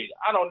afraid.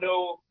 I don't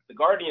know. The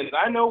Guardians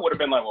I know would have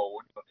been like, well,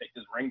 we're going to take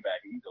this ring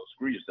back and you go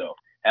screw yourself.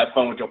 Have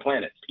fun with your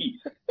planet. Peace.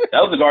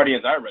 That was the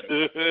Guardians I read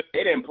about.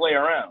 They didn't play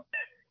around.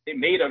 They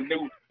made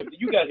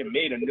you guys have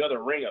made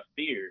another ring of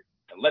fear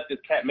and let this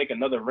cat make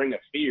another ring of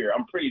fear.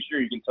 I'm pretty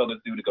sure you can tell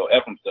this dude to go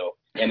F himself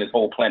and his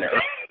whole planet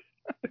Earth.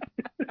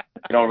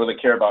 You don't really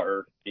care about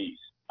Earth. Peace.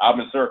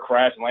 Abin Sur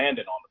crash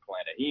landed on the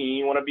planet. He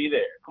didn't want to be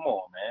there. Come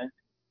on, man.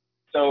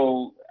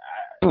 So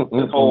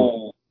the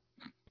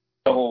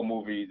whole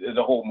movie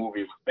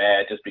was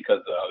bad just because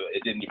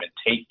it didn't even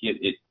take it.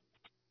 It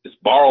just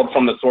borrowed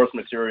from the source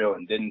material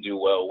and didn't do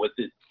well with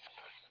it.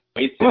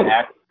 Wasted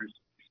actors,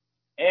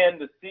 and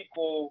the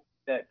sequel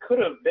that could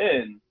have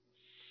been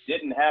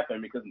didn't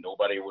happen because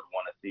nobody would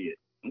want to see it,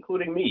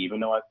 including me, even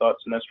though I thought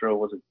Sinestro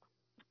was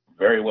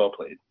very well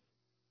played.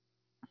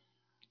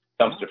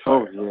 Dumpster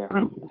fire.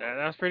 Oh, yeah.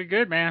 That's pretty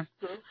good, man.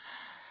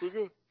 Pretty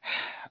good.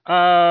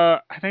 I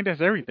think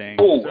that's everything.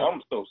 Oh,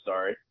 I'm so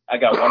sorry. I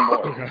got one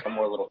more. One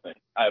more little thing.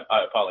 I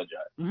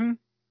apologize. Mm-hmm.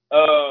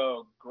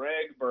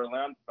 Greg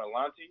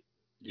Berlanti.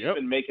 Yep. He's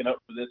been making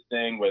up for this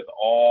thing with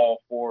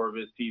all 4 of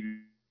his TV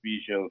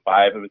shows,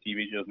 5 of his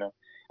TV shows now.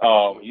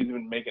 He's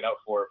been making up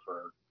for it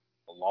for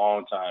a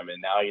long time,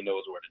 and now he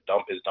knows where to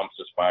dump his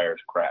dumpster's fire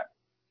to crap.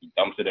 He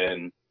dumps it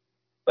in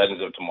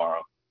Legends of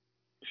Tomorrow.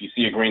 If you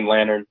see a Green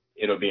Lantern,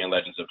 it'll be in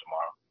Legends of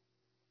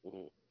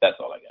Tomorrow. That's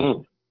all I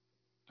got.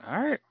 All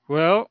right.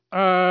 Well,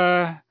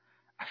 I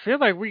feel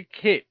like we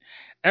hit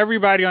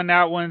everybody on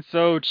that one.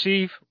 So,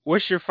 Chief,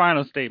 what's your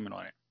final statement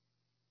on it?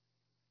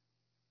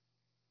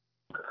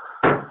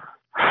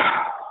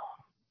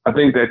 I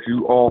think that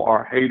you all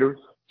are haters.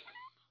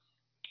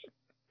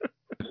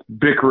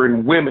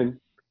 Bickering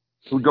women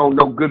who don't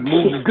know good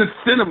movies, good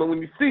cinema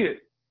when you see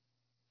it.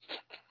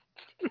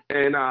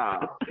 And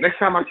next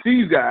time I see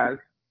you guys,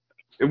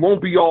 it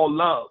won't be all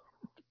love.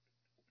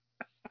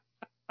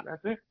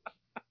 That's it.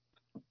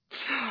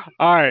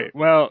 All right.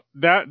 Well,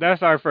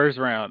 that's our first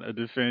round of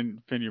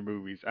defend your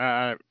movies.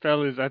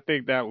 Fellas, I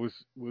think that was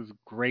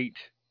great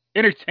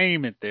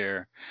entertainment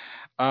there.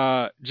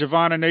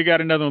 Jovon, I know you got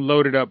another one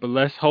loaded up, but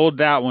let's hold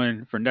that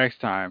one for next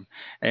time.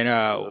 And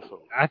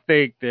I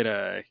think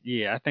that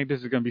yeah, I think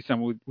this is gonna be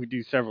something we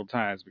do several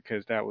times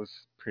because that was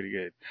pretty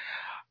good.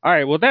 All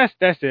right, well that's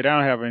it. I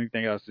don't have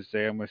anything else to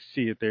say. I'm gonna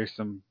see if there's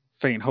some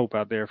faint hope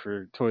out there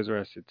for Toys R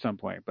Us at some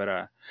point.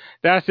 But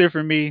that's it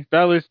for me,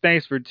 fellas.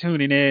 Thanks for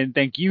tuning in.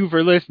 Thank you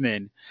for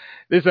listening.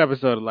 This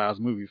episode of Lyle's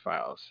Movie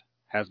Files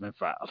has been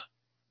filed.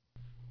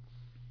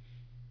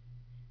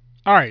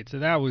 All right, so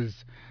that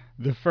was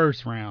the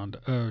first round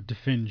of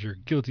Defend Your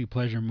Guilty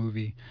Pleasure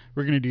movie.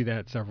 We're going to do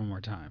that several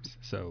more times,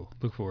 so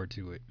look forward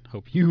to it.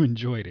 Hope you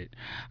enjoyed it.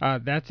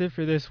 That's it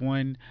for this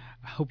one.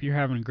 I hope you're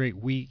having a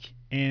great week,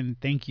 and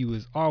thank you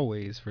as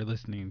always for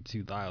listening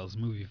to Lyle's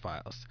Movie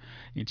Files.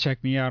 You can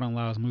check me out on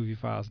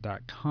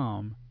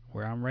lylesmoviefiles.com,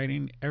 where I'm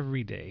writing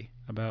every day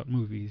about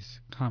movies,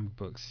 comic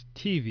books,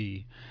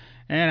 TV,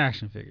 and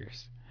action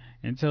figures.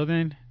 Until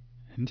then,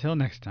 until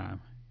next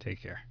time,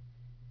 take care.